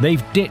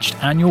 They've ditched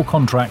annual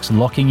contracts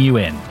locking you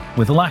in.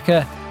 With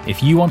Lacquer,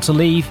 if you want to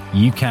leave,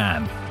 you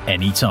can,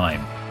 anytime.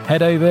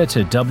 Head over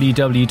to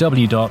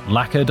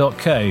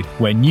www.lacquer.co,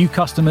 where new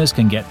customers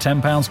can get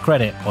 £10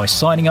 credit by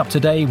signing up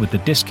today with the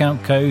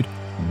discount code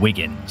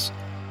WIGGINS.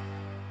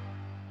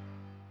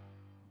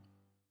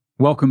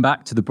 Welcome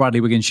back to the Bradley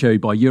Wiggins Show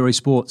by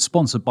Eurosport,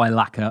 sponsored by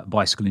Lacquer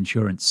Bicycle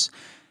Insurance.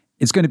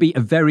 It's going to be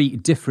a very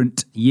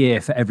different year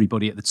for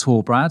everybody at the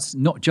Tour, Brad,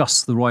 not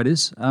just the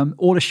riders.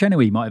 Orla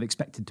Chenoweth might have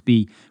expected to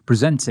be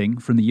presenting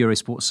from the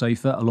Eurosport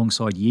sofa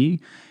alongside you.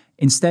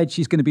 Instead,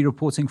 she's going to be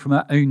reporting from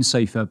her own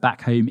sofa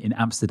back home in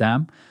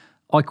Amsterdam.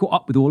 I caught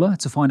up with Orla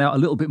to find out a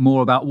little bit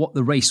more about what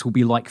the race will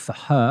be like for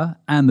her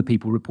and the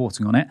people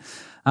reporting on it.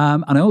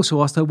 And I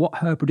also asked her what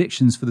her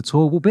predictions for the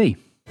Tour will be.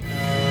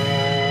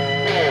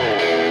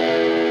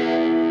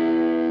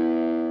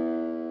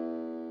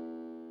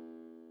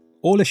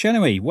 Orla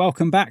Chenoweth,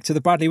 welcome back to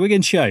the Bradley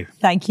Wiggins Show.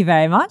 Thank you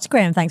very much,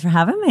 Graham. Thanks for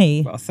having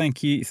me. Well,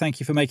 thank you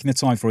for making the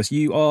time for us.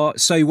 You are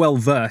so well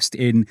versed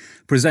in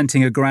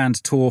presenting a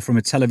grand tour from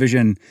a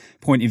television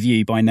point of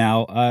view by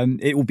now.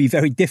 It will be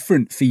very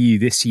different for you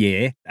this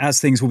year, as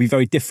things will be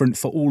very different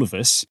for all of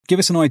us. Give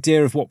us an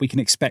idea of what we can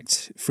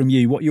expect from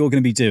you, what you're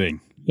going to be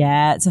doing.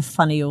 Yeah, it's a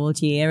funny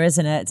old year,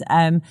 isn't it?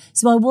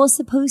 So I was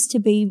supposed to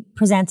be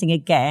presenting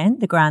again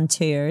the Grand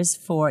Tours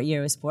for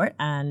Eurosport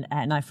and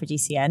now for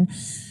GCN.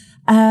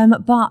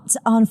 But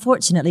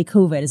unfortunately,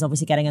 COVID is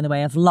obviously getting in the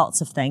way of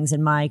lots of things,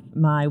 and my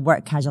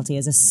work casualty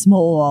is a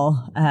small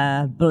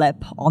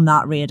blip on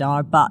that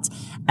radar. But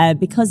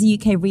because the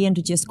UK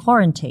reintroduced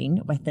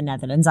quarantine with the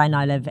Netherlands, I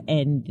now live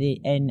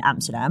in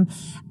Amsterdam.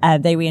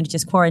 They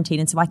reintroduced quarantine,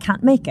 and so I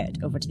can't make it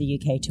over to the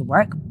UK to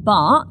work.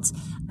 But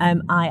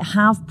I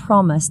have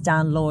promised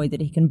Dan Lloyd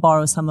that he can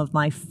borrow some of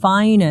my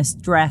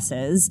finest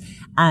dresses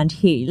and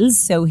heels,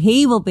 so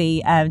he will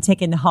be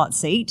taking the hot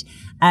seat.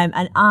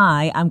 And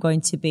I am going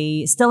to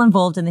be still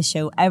involved in the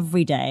show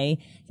every day.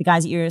 The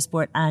guys at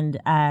Eurosport and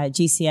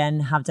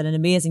GCN have done an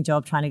amazing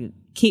job trying to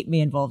keep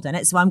me involved in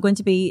it. So I'm going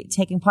to be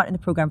taking part in the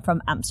programme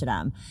from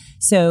Amsterdam.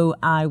 So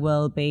I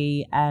will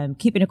be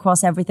keeping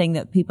across everything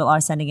that people are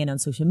sending in on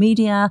social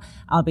media.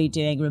 I'll be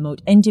doing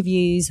remote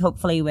interviews,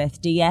 hopefully with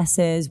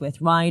DSs,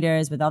 with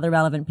riders, with other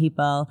relevant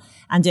people,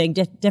 and doing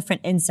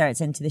different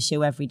inserts into the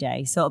show every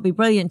day. So it'll be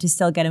brilliant to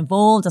still get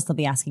involved. I'll still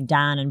be asking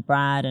Dan and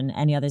Brad and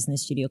any others in the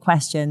studio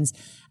questions.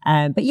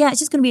 But yeah, it's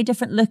just going to be a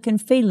different look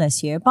and feel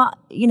this year. But,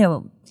 you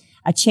know,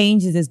 a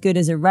change is as good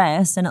as a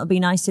rest, and it'll be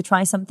nice to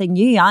try something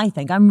new, I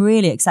think. I'm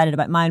really excited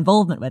about my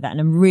involvement with it, and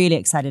I'm really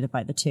excited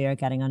about the tour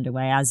getting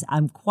underway, as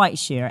I'm quite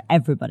sure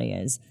everybody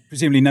is.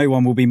 Presumably no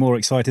one will be more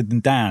excited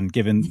than Dan,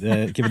 given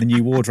the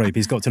new wardrobe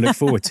he's got to look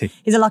forward to.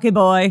 He's a lucky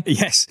boy.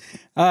 Yes.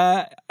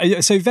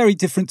 So very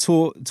different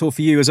tour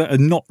for you as a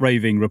not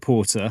roving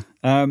reporter.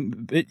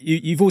 But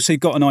you've also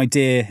got an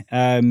idea,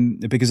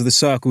 because of the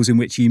circles in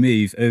which you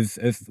move,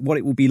 of what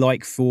it will be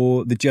like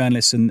for the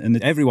journalists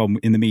and everyone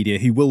in the media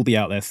who will be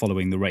out there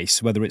following the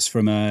race, whether it's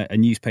from a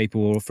newspaper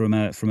or from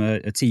a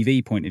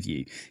TV point of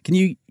view. Can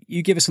you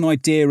give us an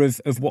idea of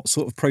what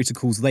sort of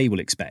protocols they will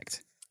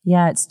expect?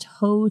 Yeah, it's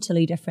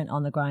totally different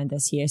on the ground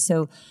this year.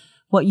 So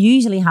what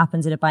usually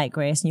happens at a bike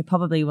race, and you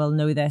probably will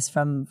know this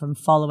from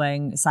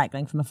following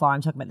cycling from afar,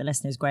 I'm talking about the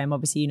listeners, Graham,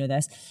 obviously you know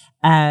this,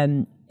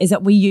 is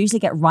that we usually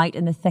get right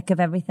in the thick of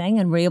everything,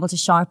 and we're able to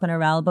sharpen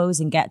our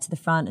elbows and get to the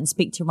front and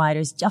speak to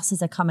riders just as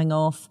they're coming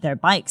off their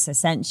bikes,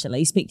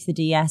 essentially, speak to the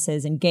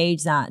DSs and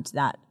gauge that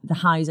the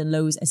highs and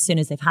lows as soon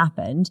as they've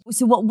happened.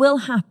 So what will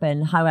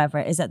happen, however,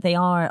 is that they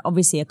are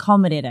obviously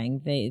accommodating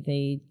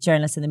the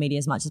journalists and the media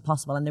as much as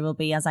possible, and there will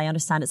be, as I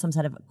understand it, some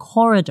sort of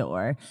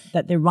corridor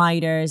that the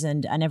riders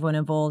and everyone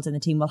involved in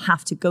the team will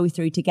have to go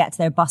through to get to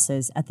their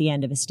buses at the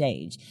end of a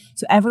stage.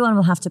 So everyone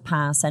will have to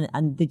pass,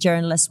 and the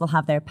journalists will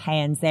have their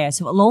pens there.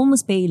 So it'll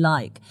almost be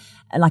like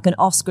an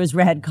Oscars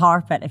red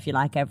carpet, if you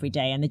like, every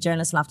day. And the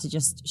journalists will have to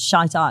just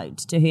shout out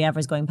to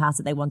whoever's going past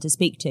that they want to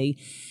speak to.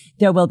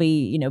 There will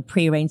be,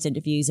 pre-arranged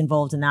interviews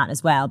involved in that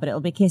as well, but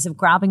it'll be a case of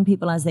grabbing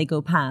people as they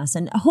go past.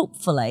 And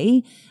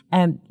hopefully,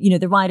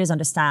 the riders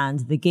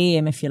understand the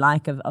game, if you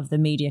like, of the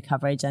media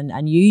coverage.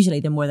 And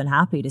usually they're more than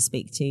happy to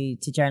speak to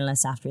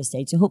journalists after a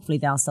stage. So hopefully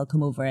they'll still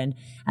come over and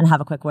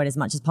have a quick word as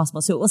much as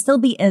possible. So it will still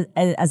be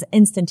as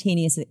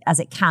instantaneous as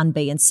it can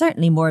be, and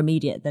certainly more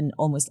immediate than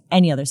almost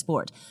any other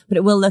sport. But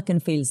it will look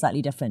and feel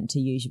slightly different to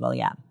usual,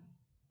 yeah.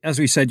 as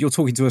we said, you're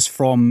talking to us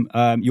from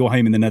your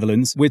home in the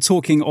Netherlands. We're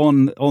talking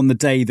on the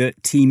day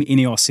that Team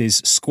Ineos's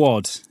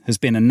squad has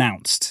been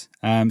announced.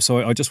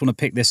 So I just want to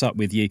pick this up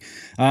with you,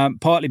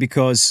 partly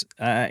because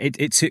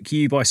it took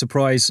you by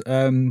surprise,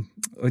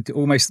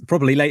 almost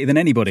probably later than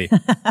anybody.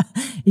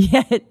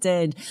 Yeah, it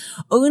did.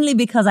 Only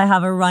because I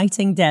have a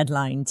writing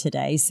deadline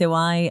today. So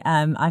I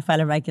file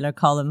a regular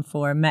column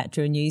for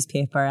Metro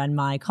newspaper, and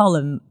my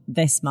column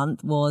this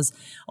month was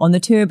on the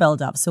tour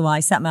build-up. So I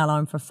set my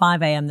alarm for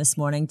 5 a.m. this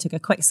morning, took a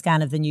quick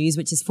scan of the news,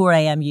 which is 4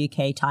 a.m.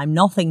 UK time.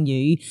 Nothing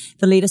new.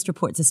 The latest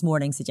reports this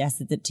morning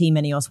suggested that Team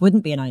Ineos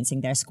wouldn't be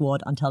announcing their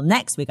squad until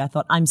next week. I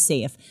thought, I'm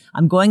safe.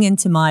 I'm going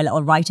into my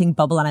little writing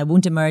bubble and I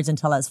won't emerge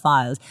until it's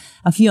filed.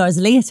 A few hours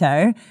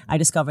later, I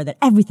discovered that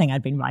everything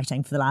I'd been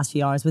writing for the last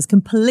few hours was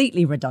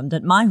completely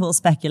redundant. My whole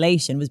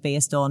speculation was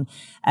based on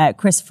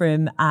Chris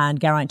Froome and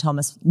Geraint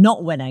Thomas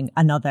not winning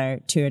another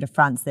Tour de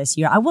France this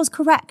year. I was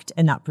correct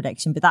in that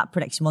prediction, but that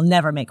prediction will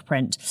never make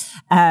print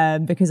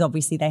because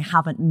obviously they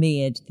haven't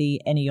made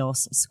the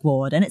Ineos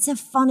squad. And it's a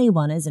funny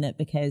one, isn't it?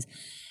 Because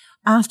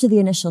after the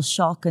initial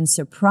shock and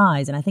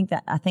surprise, and I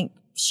think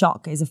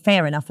shock is a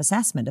fair enough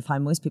assessment of how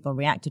most people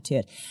reacted to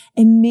it.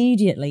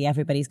 Immediately,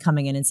 everybody's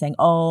coming in and saying,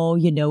 oh,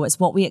 it's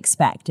what we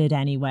expected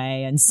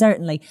anyway. And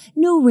certainly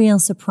no real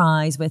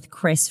surprise with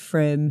Chris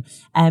Froome.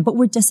 But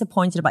we're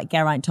disappointed about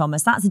Geraint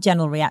Thomas. That's the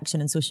general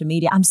reaction on social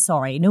media. I'm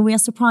sorry. No real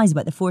surprise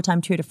about the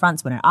 4-time Tour de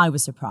France winner. I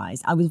was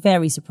surprised. I was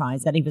very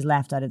surprised that he was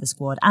left out of the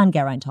squad, and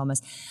Geraint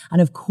Thomas.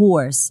 And of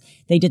course,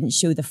 they didn't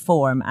show the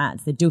form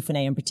at the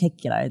Dauphiné in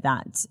particular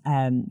that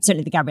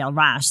certainly the Gabriel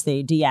Rash,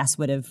 the DS,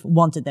 would have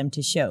wanted them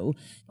to show.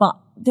 But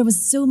there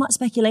was so much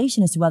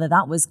speculation as to whether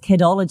that was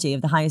kidology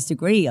of the highest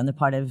degree on the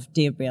part of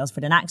Dave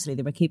Brailsford, and actually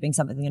they were keeping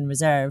something in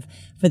reserve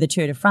for the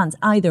Tour de France.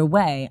 Either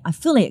way, I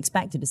fully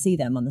expected to see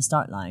them on the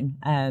start line.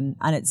 And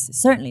it's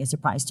certainly a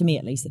surprise to me,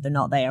 at least, that they're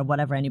not there,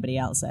 whatever anybody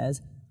else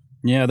says.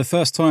 Yeah, the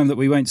first time that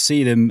we won't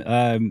see them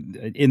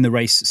in the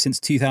race since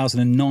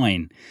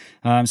 2009.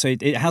 So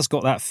it has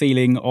got that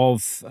feeling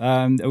of,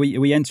 are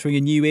we entering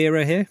a new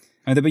era here?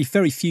 And there'll be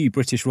very few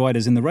British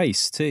riders in the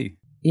race too.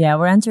 Yeah,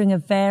 we're entering a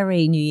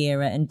very new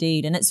era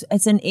indeed. And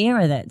it's an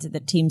era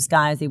that Team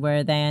Sky, they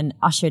were then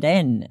ushered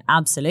in.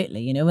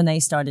 Absolutely. When they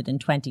started in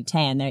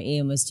 2010, their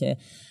aim was to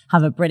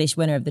have a British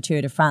winner of the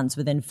Tour de France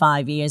within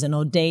 5 years, an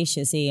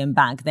audacious aim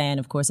back then.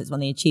 Of course, it's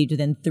one they achieved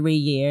within 3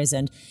 years.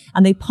 And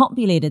they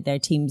populated their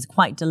teams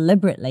quite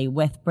deliberately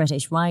with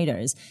British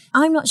riders.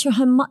 I'm not sure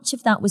how much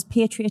of that was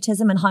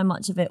patriotism and how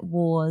much of it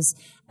was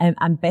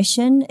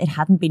ambition. It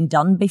hadn't been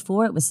done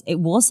before. It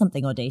was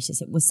something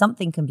audacious. It was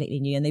something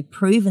completely new, and they've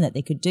proven that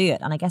they could do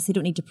it. And I guess they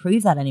don't need to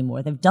prove that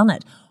anymore. They've done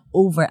it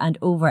over and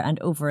over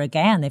and over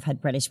again. They've had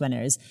British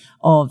winners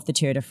of the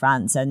Tour de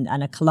France and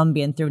a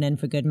Colombian thrown in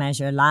for good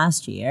measure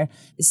last year.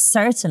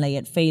 Certainly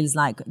it feels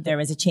like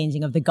there is a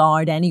changing of the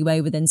guard anyway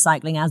within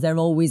cycling, as there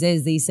always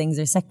is. These things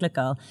are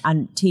cyclical,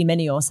 and Team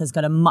Ineos has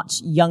got a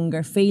much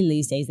younger feel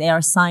these days. They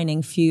are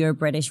signing fewer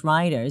British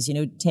riders,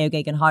 Teo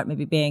Geoghegan-Hart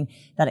maybe being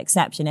that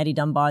exception, Eddie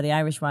Dunbar, the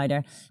Irish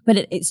rider.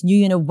 But it's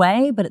new in a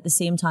way, but at the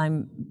same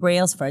time,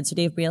 Sir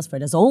Dave Brailsford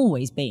has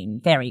always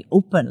been very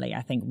openly,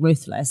 I think,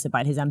 ruthless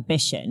about his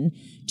ambition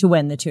to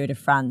win the Tour de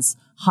France,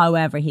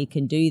 however he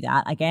can do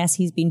that. I guess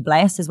he's been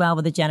blessed as well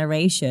with a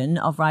generation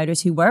of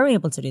riders who were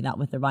able to do that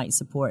with the right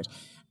support.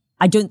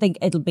 I don't think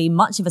it'll be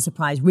much of a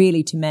surprise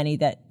really to many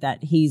that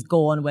he's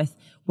gone with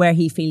where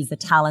he feels the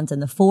talent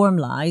and the form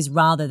lies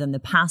rather than the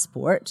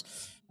passport.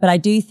 But I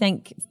do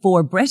think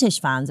for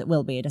British fans, it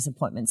will be a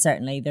disappointment,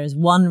 certainly. There's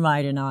one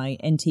rider now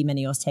in Team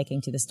Ineos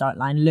taking to the start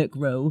line, Luke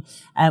Rowe.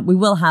 We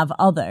will have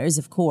others,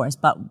 of course,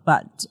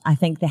 but I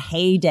think the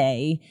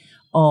heyday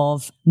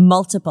of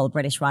multiple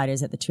British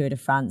riders at the Tour de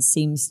France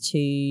seems to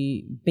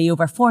be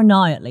over for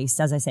now, at least.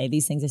 As I say,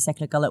 these things are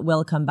cyclical. It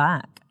will come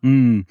back.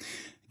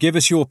 Give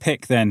us your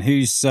pick then.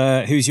 Who's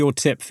your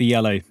tip for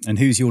yellow, and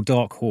who's your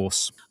dark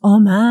horse? Oh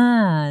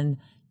man,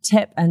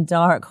 tip and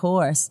dark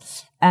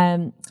horse.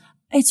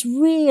 It's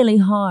really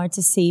hard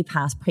to see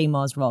past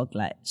Primož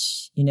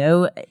Roglič.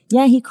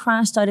 Yeah, he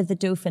crashed out of the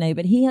Dauphiné,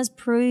 but he has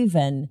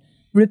proven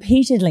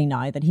repeatedly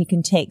now that he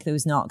can take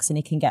those knocks and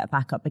he can get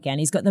back up again.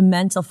 He's got the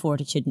mental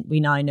fortitude, we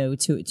now know,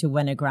 to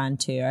win a Grand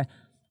Tour.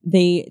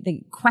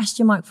 The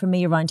question mark for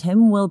me around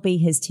him will be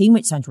his team,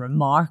 which sounds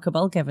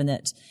remarkable given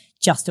that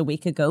just a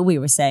week ago we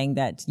were saying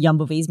that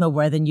Jumbo-Visma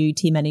were the new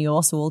Team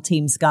Ineos, all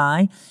Team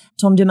Sky.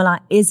 Tom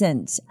Dumoulin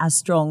isn't as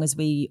strong as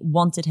we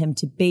wanted him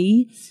to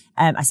be.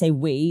 I say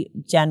we,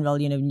 general,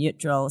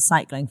 neutral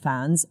cycling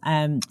fans.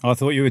 I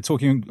thought you were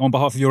talking on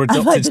behalf of your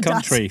adopted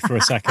country for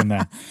a second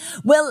there.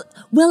 Well,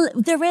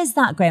 there is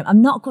that, Graham.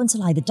 I'm not going to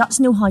lie. The Dutch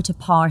know how to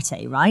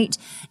party, right?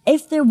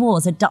 If there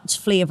was a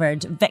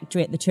Dutch-flavoured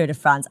victory at the Tour de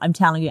France, I'm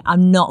telling you,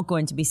 I'm not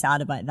going to be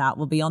sad about that.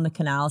 We'll be on the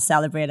canal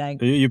celebrating.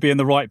 You'll be in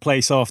the right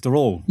place after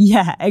all.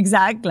 Yeah,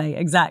 exactly.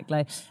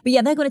 But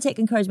yeah, they're going to take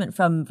encouragement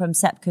from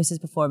Sepp Kuss's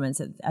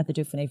performance at the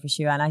Dauphiné for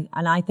sure.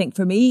 And I think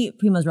for me,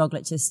 Primož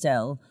Roglič is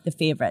still the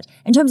favourite.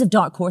 In terms of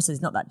dark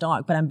horses, not that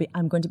dark, but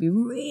I'm going to be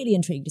really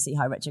intrigued to see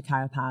how Richard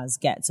Carapaz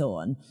gets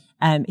on.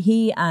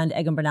 He and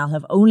Egan Bernal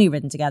have only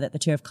ridden together at the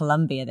Tour of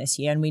Colombia this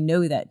year, and we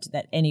know that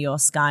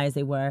Ineos, Sky, as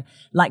they were,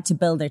 like to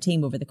build their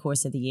team over the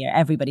course of the year.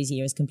 Everybody's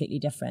year is completely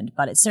different,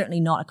 but it's certainly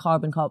not a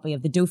carbon copy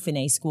of the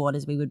Dauphiné squad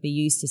as we would be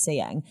used to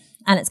seeing.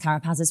 And it's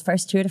Carapaz's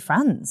first Tour de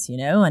France,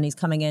 and he's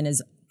coming in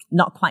as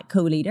not quite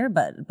co-leader,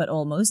 but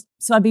almost.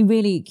 So I'd be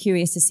really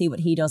curious to see what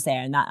he does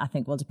there. And that, I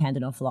think, will depend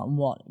an awful lot on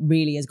what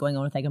really is going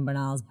on with Egan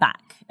Bernal's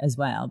back as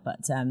well.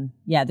 But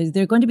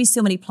there are going to be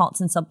so many plots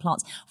and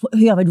subplots.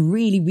 Who I would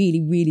really,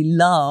 really, really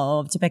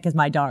love to pick as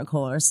my dark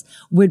horse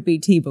would be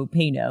Thibaut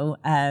Pinot.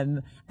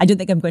 I don't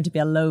think I'm going to be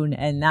alone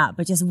in that,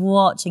 but just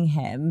watching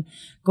him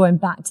going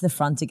back to the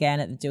front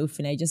again at the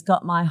Dauphiné just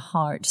got my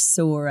heart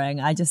soaring.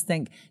 I just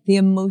think the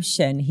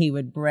emotion he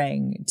would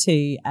bring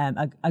to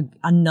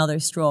another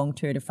strong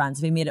Tour de France,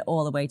 if he made it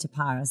all the way to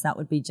Paris, that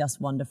would be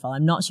just wonderful.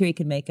 I'm not sure he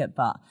could make it,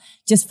 but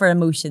just for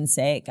emotion's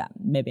sake,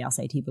 maybe I'll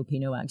say Thibaut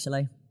Pinot,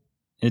 actually.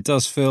 It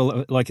does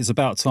feel like it's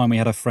about time we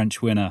had a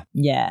French winner.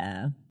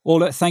 Yeah.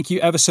 Orla, thank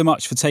you ever so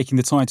much for taking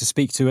the time to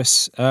speak to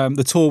us.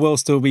 The tour will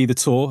still be the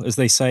tour, as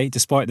they say,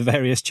 despite the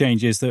various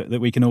changes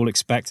that we can all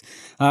expect.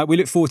 We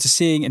look forward to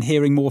seeing and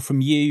hearing more from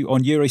you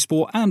on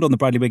Eurosport and on the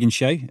Bradley Wiggins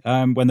Show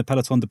when the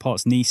peloton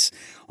departs Nice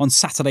on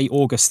Saturday,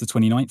 August the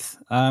 29th.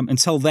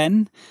 Until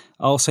then,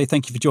 I'll say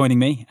thank you for joining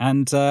me,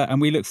 and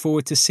we look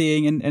forward to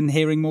seeing and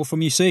hearing more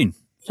from you soon.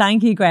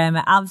 Thank you, Graham.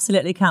 I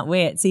absolutely can't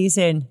wait. See you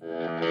soon.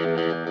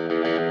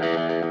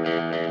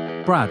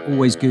 Brad,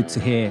 always good to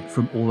hear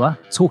from Orla.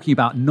 Talking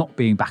about not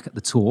being back at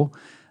the Tour,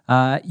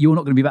 you're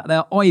not going to be back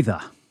there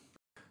either.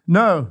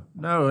 No,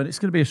 and it's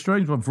going to be a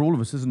strange one for all of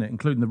us, isn't it?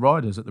 Including the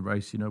riders at the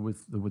race,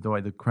 with the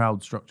way the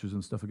crowd structures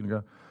and stuff are going to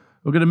go.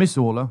 We're going to miss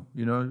Orla.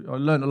 I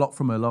learned a lot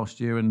from her last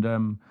year,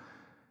 and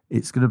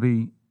it's going to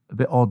be a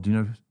bit odd,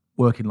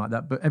 working like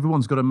that. But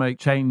everyone's got to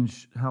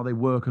change how they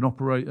work and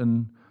operate,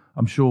 and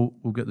I'm sure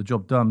we'll get the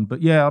job done.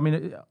 But yeah,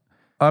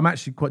 I'm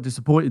actually quite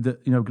disappointed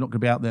that we're not going to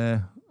be out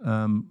there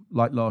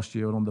like last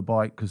year and on the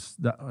bike, because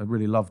I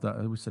really loved that. I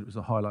always said it was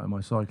a highlight of my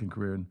cycling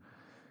career, and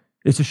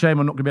it's a shame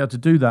I'm not going to be able to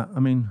do that.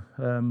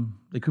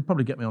 They could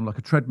probably get me on like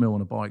a treadmill on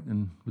a bike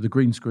and with a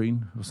green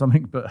screen or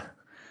something, but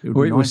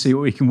we'll see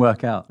what we can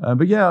work out.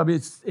 But yeah,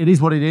 it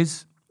is what it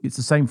is. It's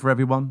the same for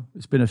everyone.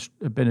 It's been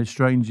a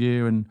strange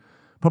year, and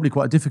probably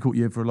quite a difficult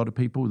year for a lot of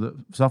people that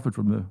suffered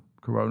from the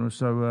corona.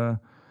 So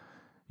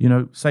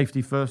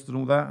safety first and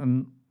all that.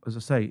 And as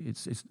I say,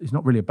 it's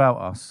not really about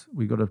us.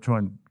 We've got to try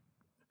and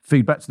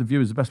feed back to the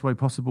viewers the best way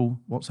possible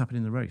what's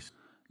happening in the race.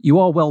 You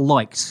are well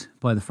liked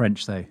by the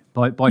French, though,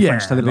 by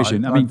French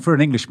television. For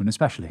an Englishman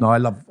especially. No,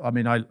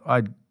 I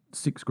had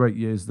 6 great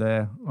years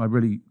there. I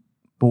really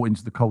bought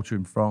into the culture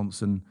in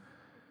France, and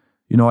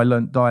I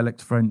learnt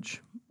dialect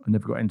French. I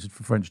never got entered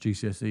for French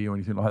GCSE or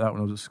anything like that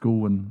when I was at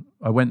school, and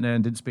I went there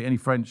and didn't speak any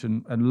French,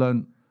 and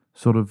learnt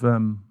sort of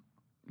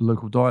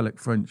local dialect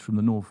French from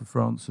the north of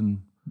France,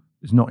 and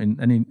it's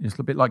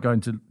a bit like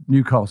going to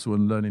Newcastle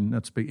and learning how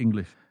to speak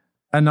English.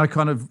 And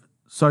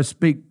I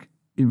speak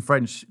in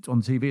French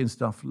on TV and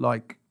stuff,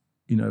 like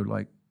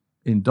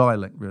in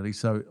dialect, really.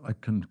 So I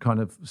can kind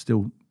of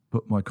still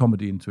put my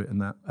comedy into it and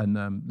that.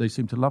 And they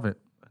seem to love it.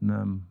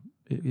 And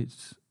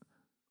it's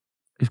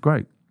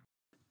great.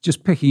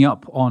 Just picking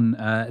up on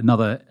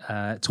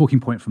another talking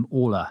point from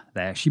Orla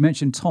there. She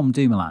mentioned Tom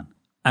Dumoulin.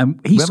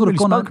 And he's sort of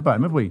gone spoke about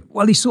him, have we?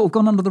 Well, he's sort of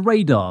gone under the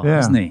radar,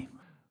 hasn't he?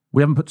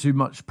 We haven't put too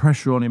much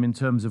pressure on him in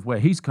terms of where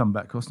he's come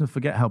back. Let's not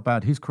forget how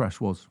bad his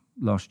crash was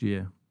last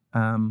year.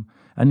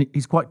 And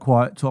he's quite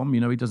quiet, Tom.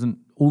 He doesn't.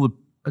 All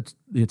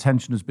the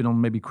attention has been on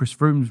maybe Chris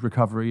Froome's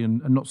recovery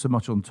and not so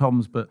much on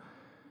Tom's. But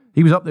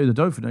he was up there with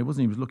the Dauphiné,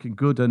 wasn't he? He was looking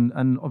good.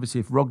 And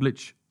obviously, if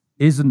Roglic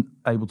isn't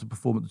able to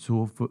perform at the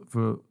Tour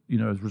for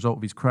as a result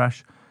of his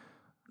crash,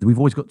 we've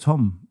always got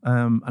Tom.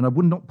 And I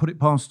would not put it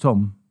past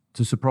Tom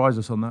to surprise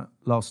us on that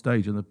last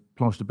stage in the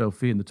Planche de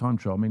Belfi in the time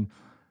trial.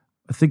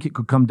 I think it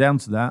could come down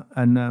to that,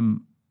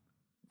 and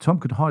Tom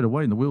could hide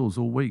away in the wheels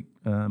all week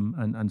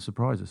and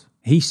surprise us.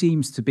 He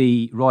seems to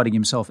be riding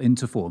himself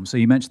into form. So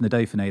you mentioned the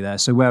Dauphiné there.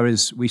 So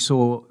whereas we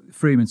saw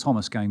Froome and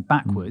Thomas going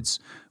backwards,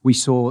 we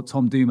saw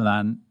Tom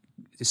Dumoulin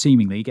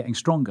seemingly getting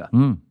stronger.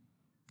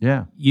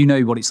 Yeah. You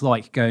know what it's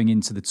like going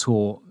into the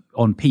Tour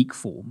on peak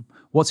form.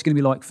 What's it going to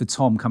be like for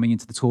Tom coming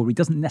into the Tour? He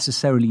doesn't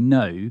necessarily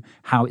know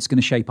how it's going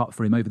to shape up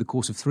for him over the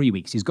course of 3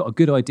 weeks. He's got a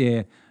good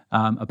idea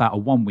about a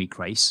 1 week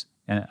race.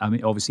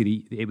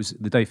 Obviously,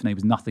 the Dauphiné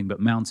was nothing but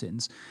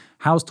mountains.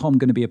 How's Tom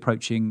going to be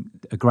approaching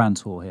a Grand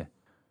Tour here?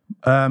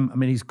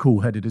 He's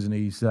cool-headed, isn't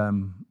he?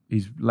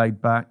 He's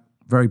laid back,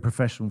 very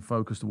professional,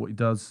 focused on what he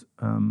does,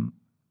 and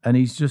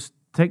he's just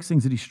takes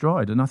things at his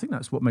stride. And I think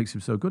that's what makes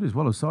him so good as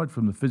well. Aside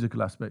from the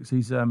physical aspects,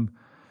 he's in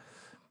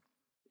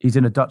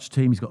a Dutch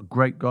team. He's got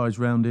great guys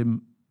around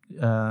him.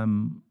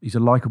 He's a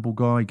likable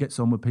guy. He gets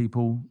on with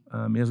people.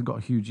 He hasn't got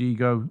a huge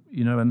ego,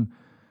 and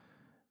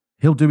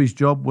he'll do his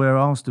job where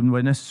asked and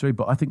where necessary,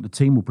 but I think the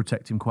team will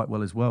protect him quite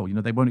well as well.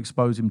 They won't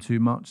expose him too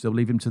much. They'll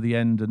leave him to the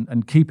end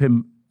and keep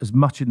him as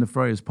much in the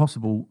fray as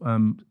possible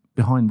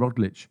behind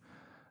Roglic.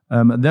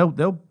 And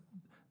they'll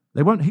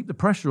They won't heap the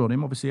pressure on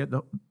him. Obviously,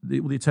 all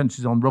the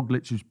attention is on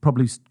Roglic, who's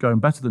probably going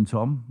better than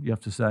Tom, you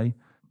have to say.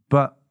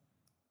 But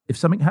if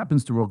something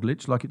happens to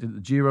Roglic, like it did at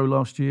the Giro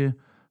last year,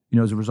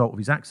 as a result of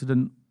his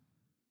accident,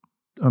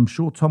 I'm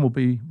sure Tom will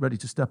be ready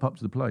to step up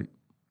to the plate.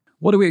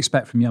 What do we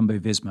expect from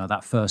Jumbo-Visma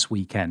that first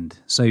weekend?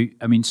 So,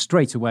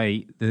 straight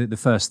away, the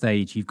first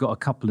stage, you've got a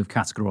couple of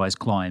categorised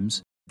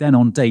climbs. Then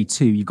on day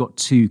 2, you've got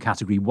 2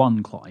 Category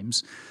 1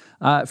 climbs.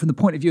 From the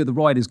point of view of the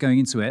riders going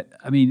into it,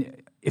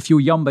 if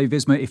you're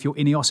Jumbo-Visma, if you're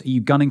Ineos, are you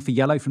gunning for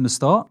yellow from the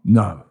start?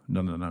 No.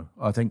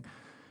 I think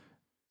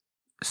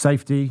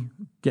safety,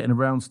 getting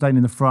around, staying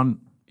in the front.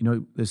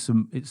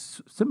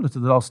 It's similar to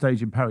the last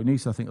stage in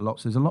Paris-Nice, I think, a lot.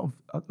 So there's a lot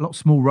of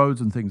small roads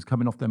and things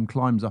coming off them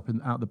climbs up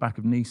and out the back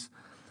of Nice.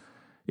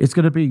 It's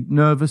going to be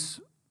nervous.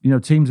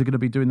 Teams are going to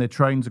be doing their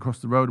trains across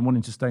the road and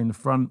wanting to stay in the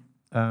front.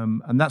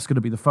 And that's going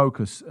to be the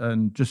focus,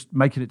 and just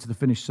making it to the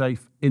finish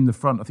safe in the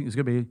front. I think there's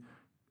going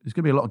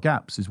to be a lot of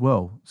gaps as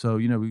well. So,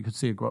 we could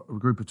see a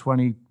group of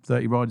 20,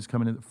 30 riders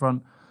coming in at the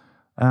front.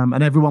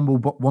 And everyone will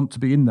want to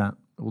be in that,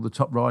 all the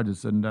top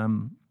riders.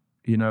 And,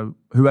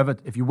 whoever,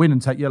 if you win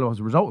and take yellow as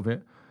a result of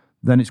it,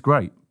 then it's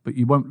great. But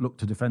you won't look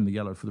to defend the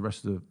yellow for the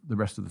rest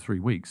of the 3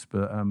 weeks.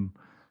 But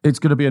it's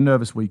going to be a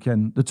nervous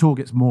weekend. The Tour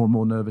gets more and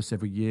more nervous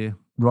every year.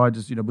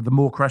 Riders, with the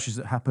more crashes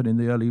that happen in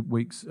the early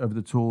weeks over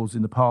the Tours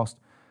in the past,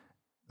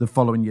 the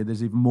following year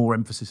there's even more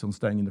emphasis on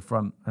staying in the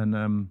front.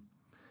 And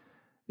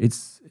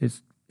it's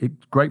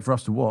great for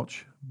us to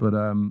watch, but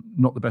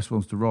not the best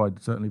ones to ride.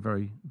 Certainly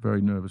very,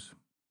 very nervous.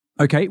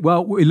 Okay,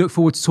 well, we look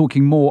forward to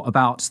talking more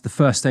about the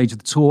first stage of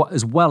the Tour,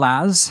 as well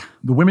as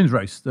the women's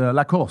race, the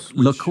La Course.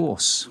 La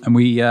Course.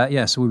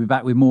 And so we'll be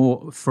back with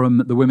more from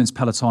the women's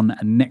peloton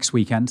next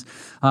weekend.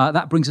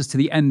 That brings us to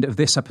the end of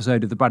this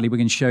episode of the Bradley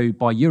Wiggins Show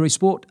by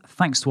Eurosport.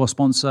 Thanks to our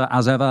sponsor,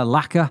 as ever,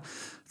 Lacquer.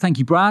 Thank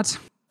you, Brad.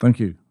 Thank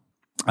you.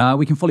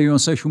 We can follow you on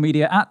social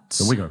media at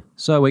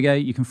So we go.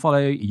 You can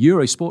follow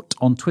Eurosport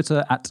on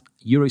Twitter at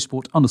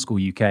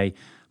Eurosport_UK.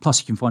 Plus,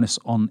 you can find us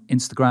on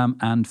Instagram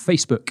and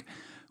Facebook.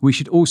 We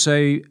should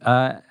also,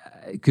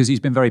 because he's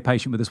been very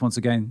patient with us once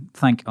again,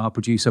 thank our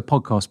producer,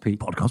 Podcast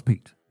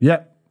Pete.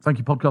 Yeah, thank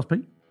you, Podcast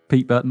Pete.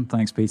 Pete Burton.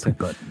 Thanks, Peter. Pete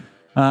Burton.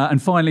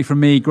 And finally, from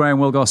me, Graham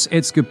Wilgoss,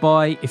 it's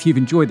goodbye. If you've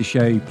enjoyed the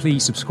show,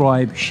 please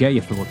subscribe, share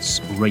your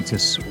thoughts, rate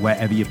us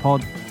wherever you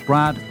pod.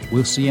 Brad,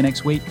 we'll see you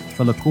next week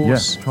for La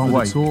Course, for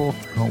the Tour.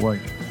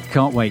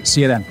 Can't wait.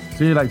 See you then.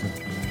 See you later.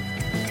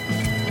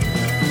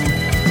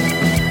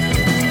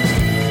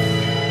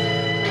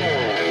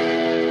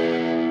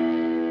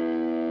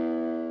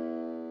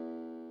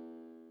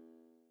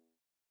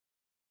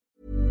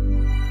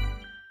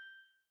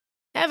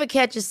 Ever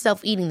catch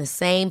yourself eating the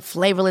same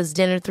flavorless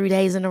dinner 3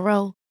 days in a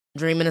row?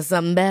 Dreaming of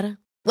something better?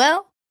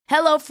 Well,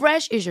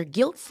 HelloFresh is your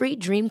guilt-free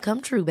dream come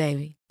true,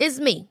 baby. It's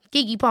me,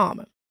 Keke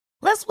Palmer.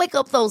 Let's wake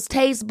up those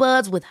taste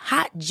buds with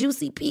hot,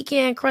 juicy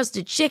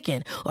pecan-crusted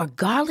chicken or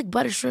garlic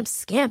butter shrimp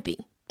scampi.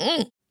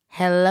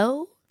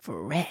 Hello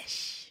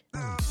Fresh.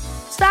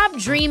 Stop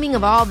dreaming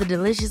of all the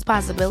delicious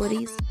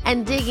possibilities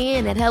and dig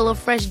in at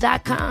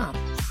HelloFresh.com.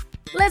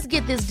 Let's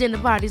get this dinner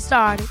party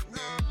started.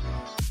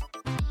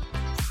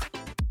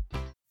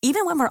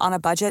 Even when we're on a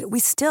budget, we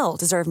still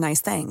deserve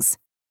nice things.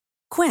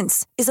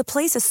 Quince is a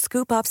place to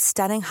scoop up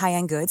stunning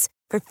high-end goods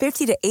for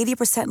 50 to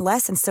 80%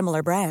 less than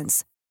similar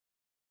brands.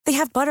 They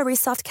have buttery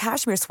soft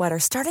cashmere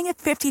sweaters starting at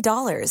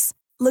 $50,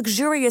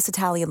 luxurious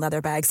Italian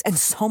leather bags, and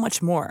so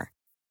much more.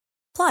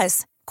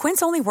 Plus,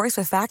 Quince only works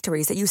with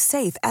factories that use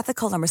safe,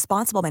 ethical, and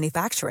responsible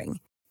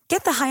manufacturing.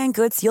 Get the high-end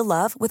goods you'll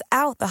love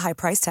without the high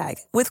price tag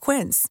with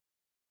Quince.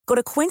 Go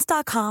to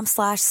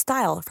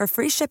quince.com/style for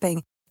free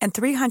shipping and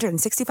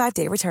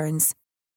 365-day returns.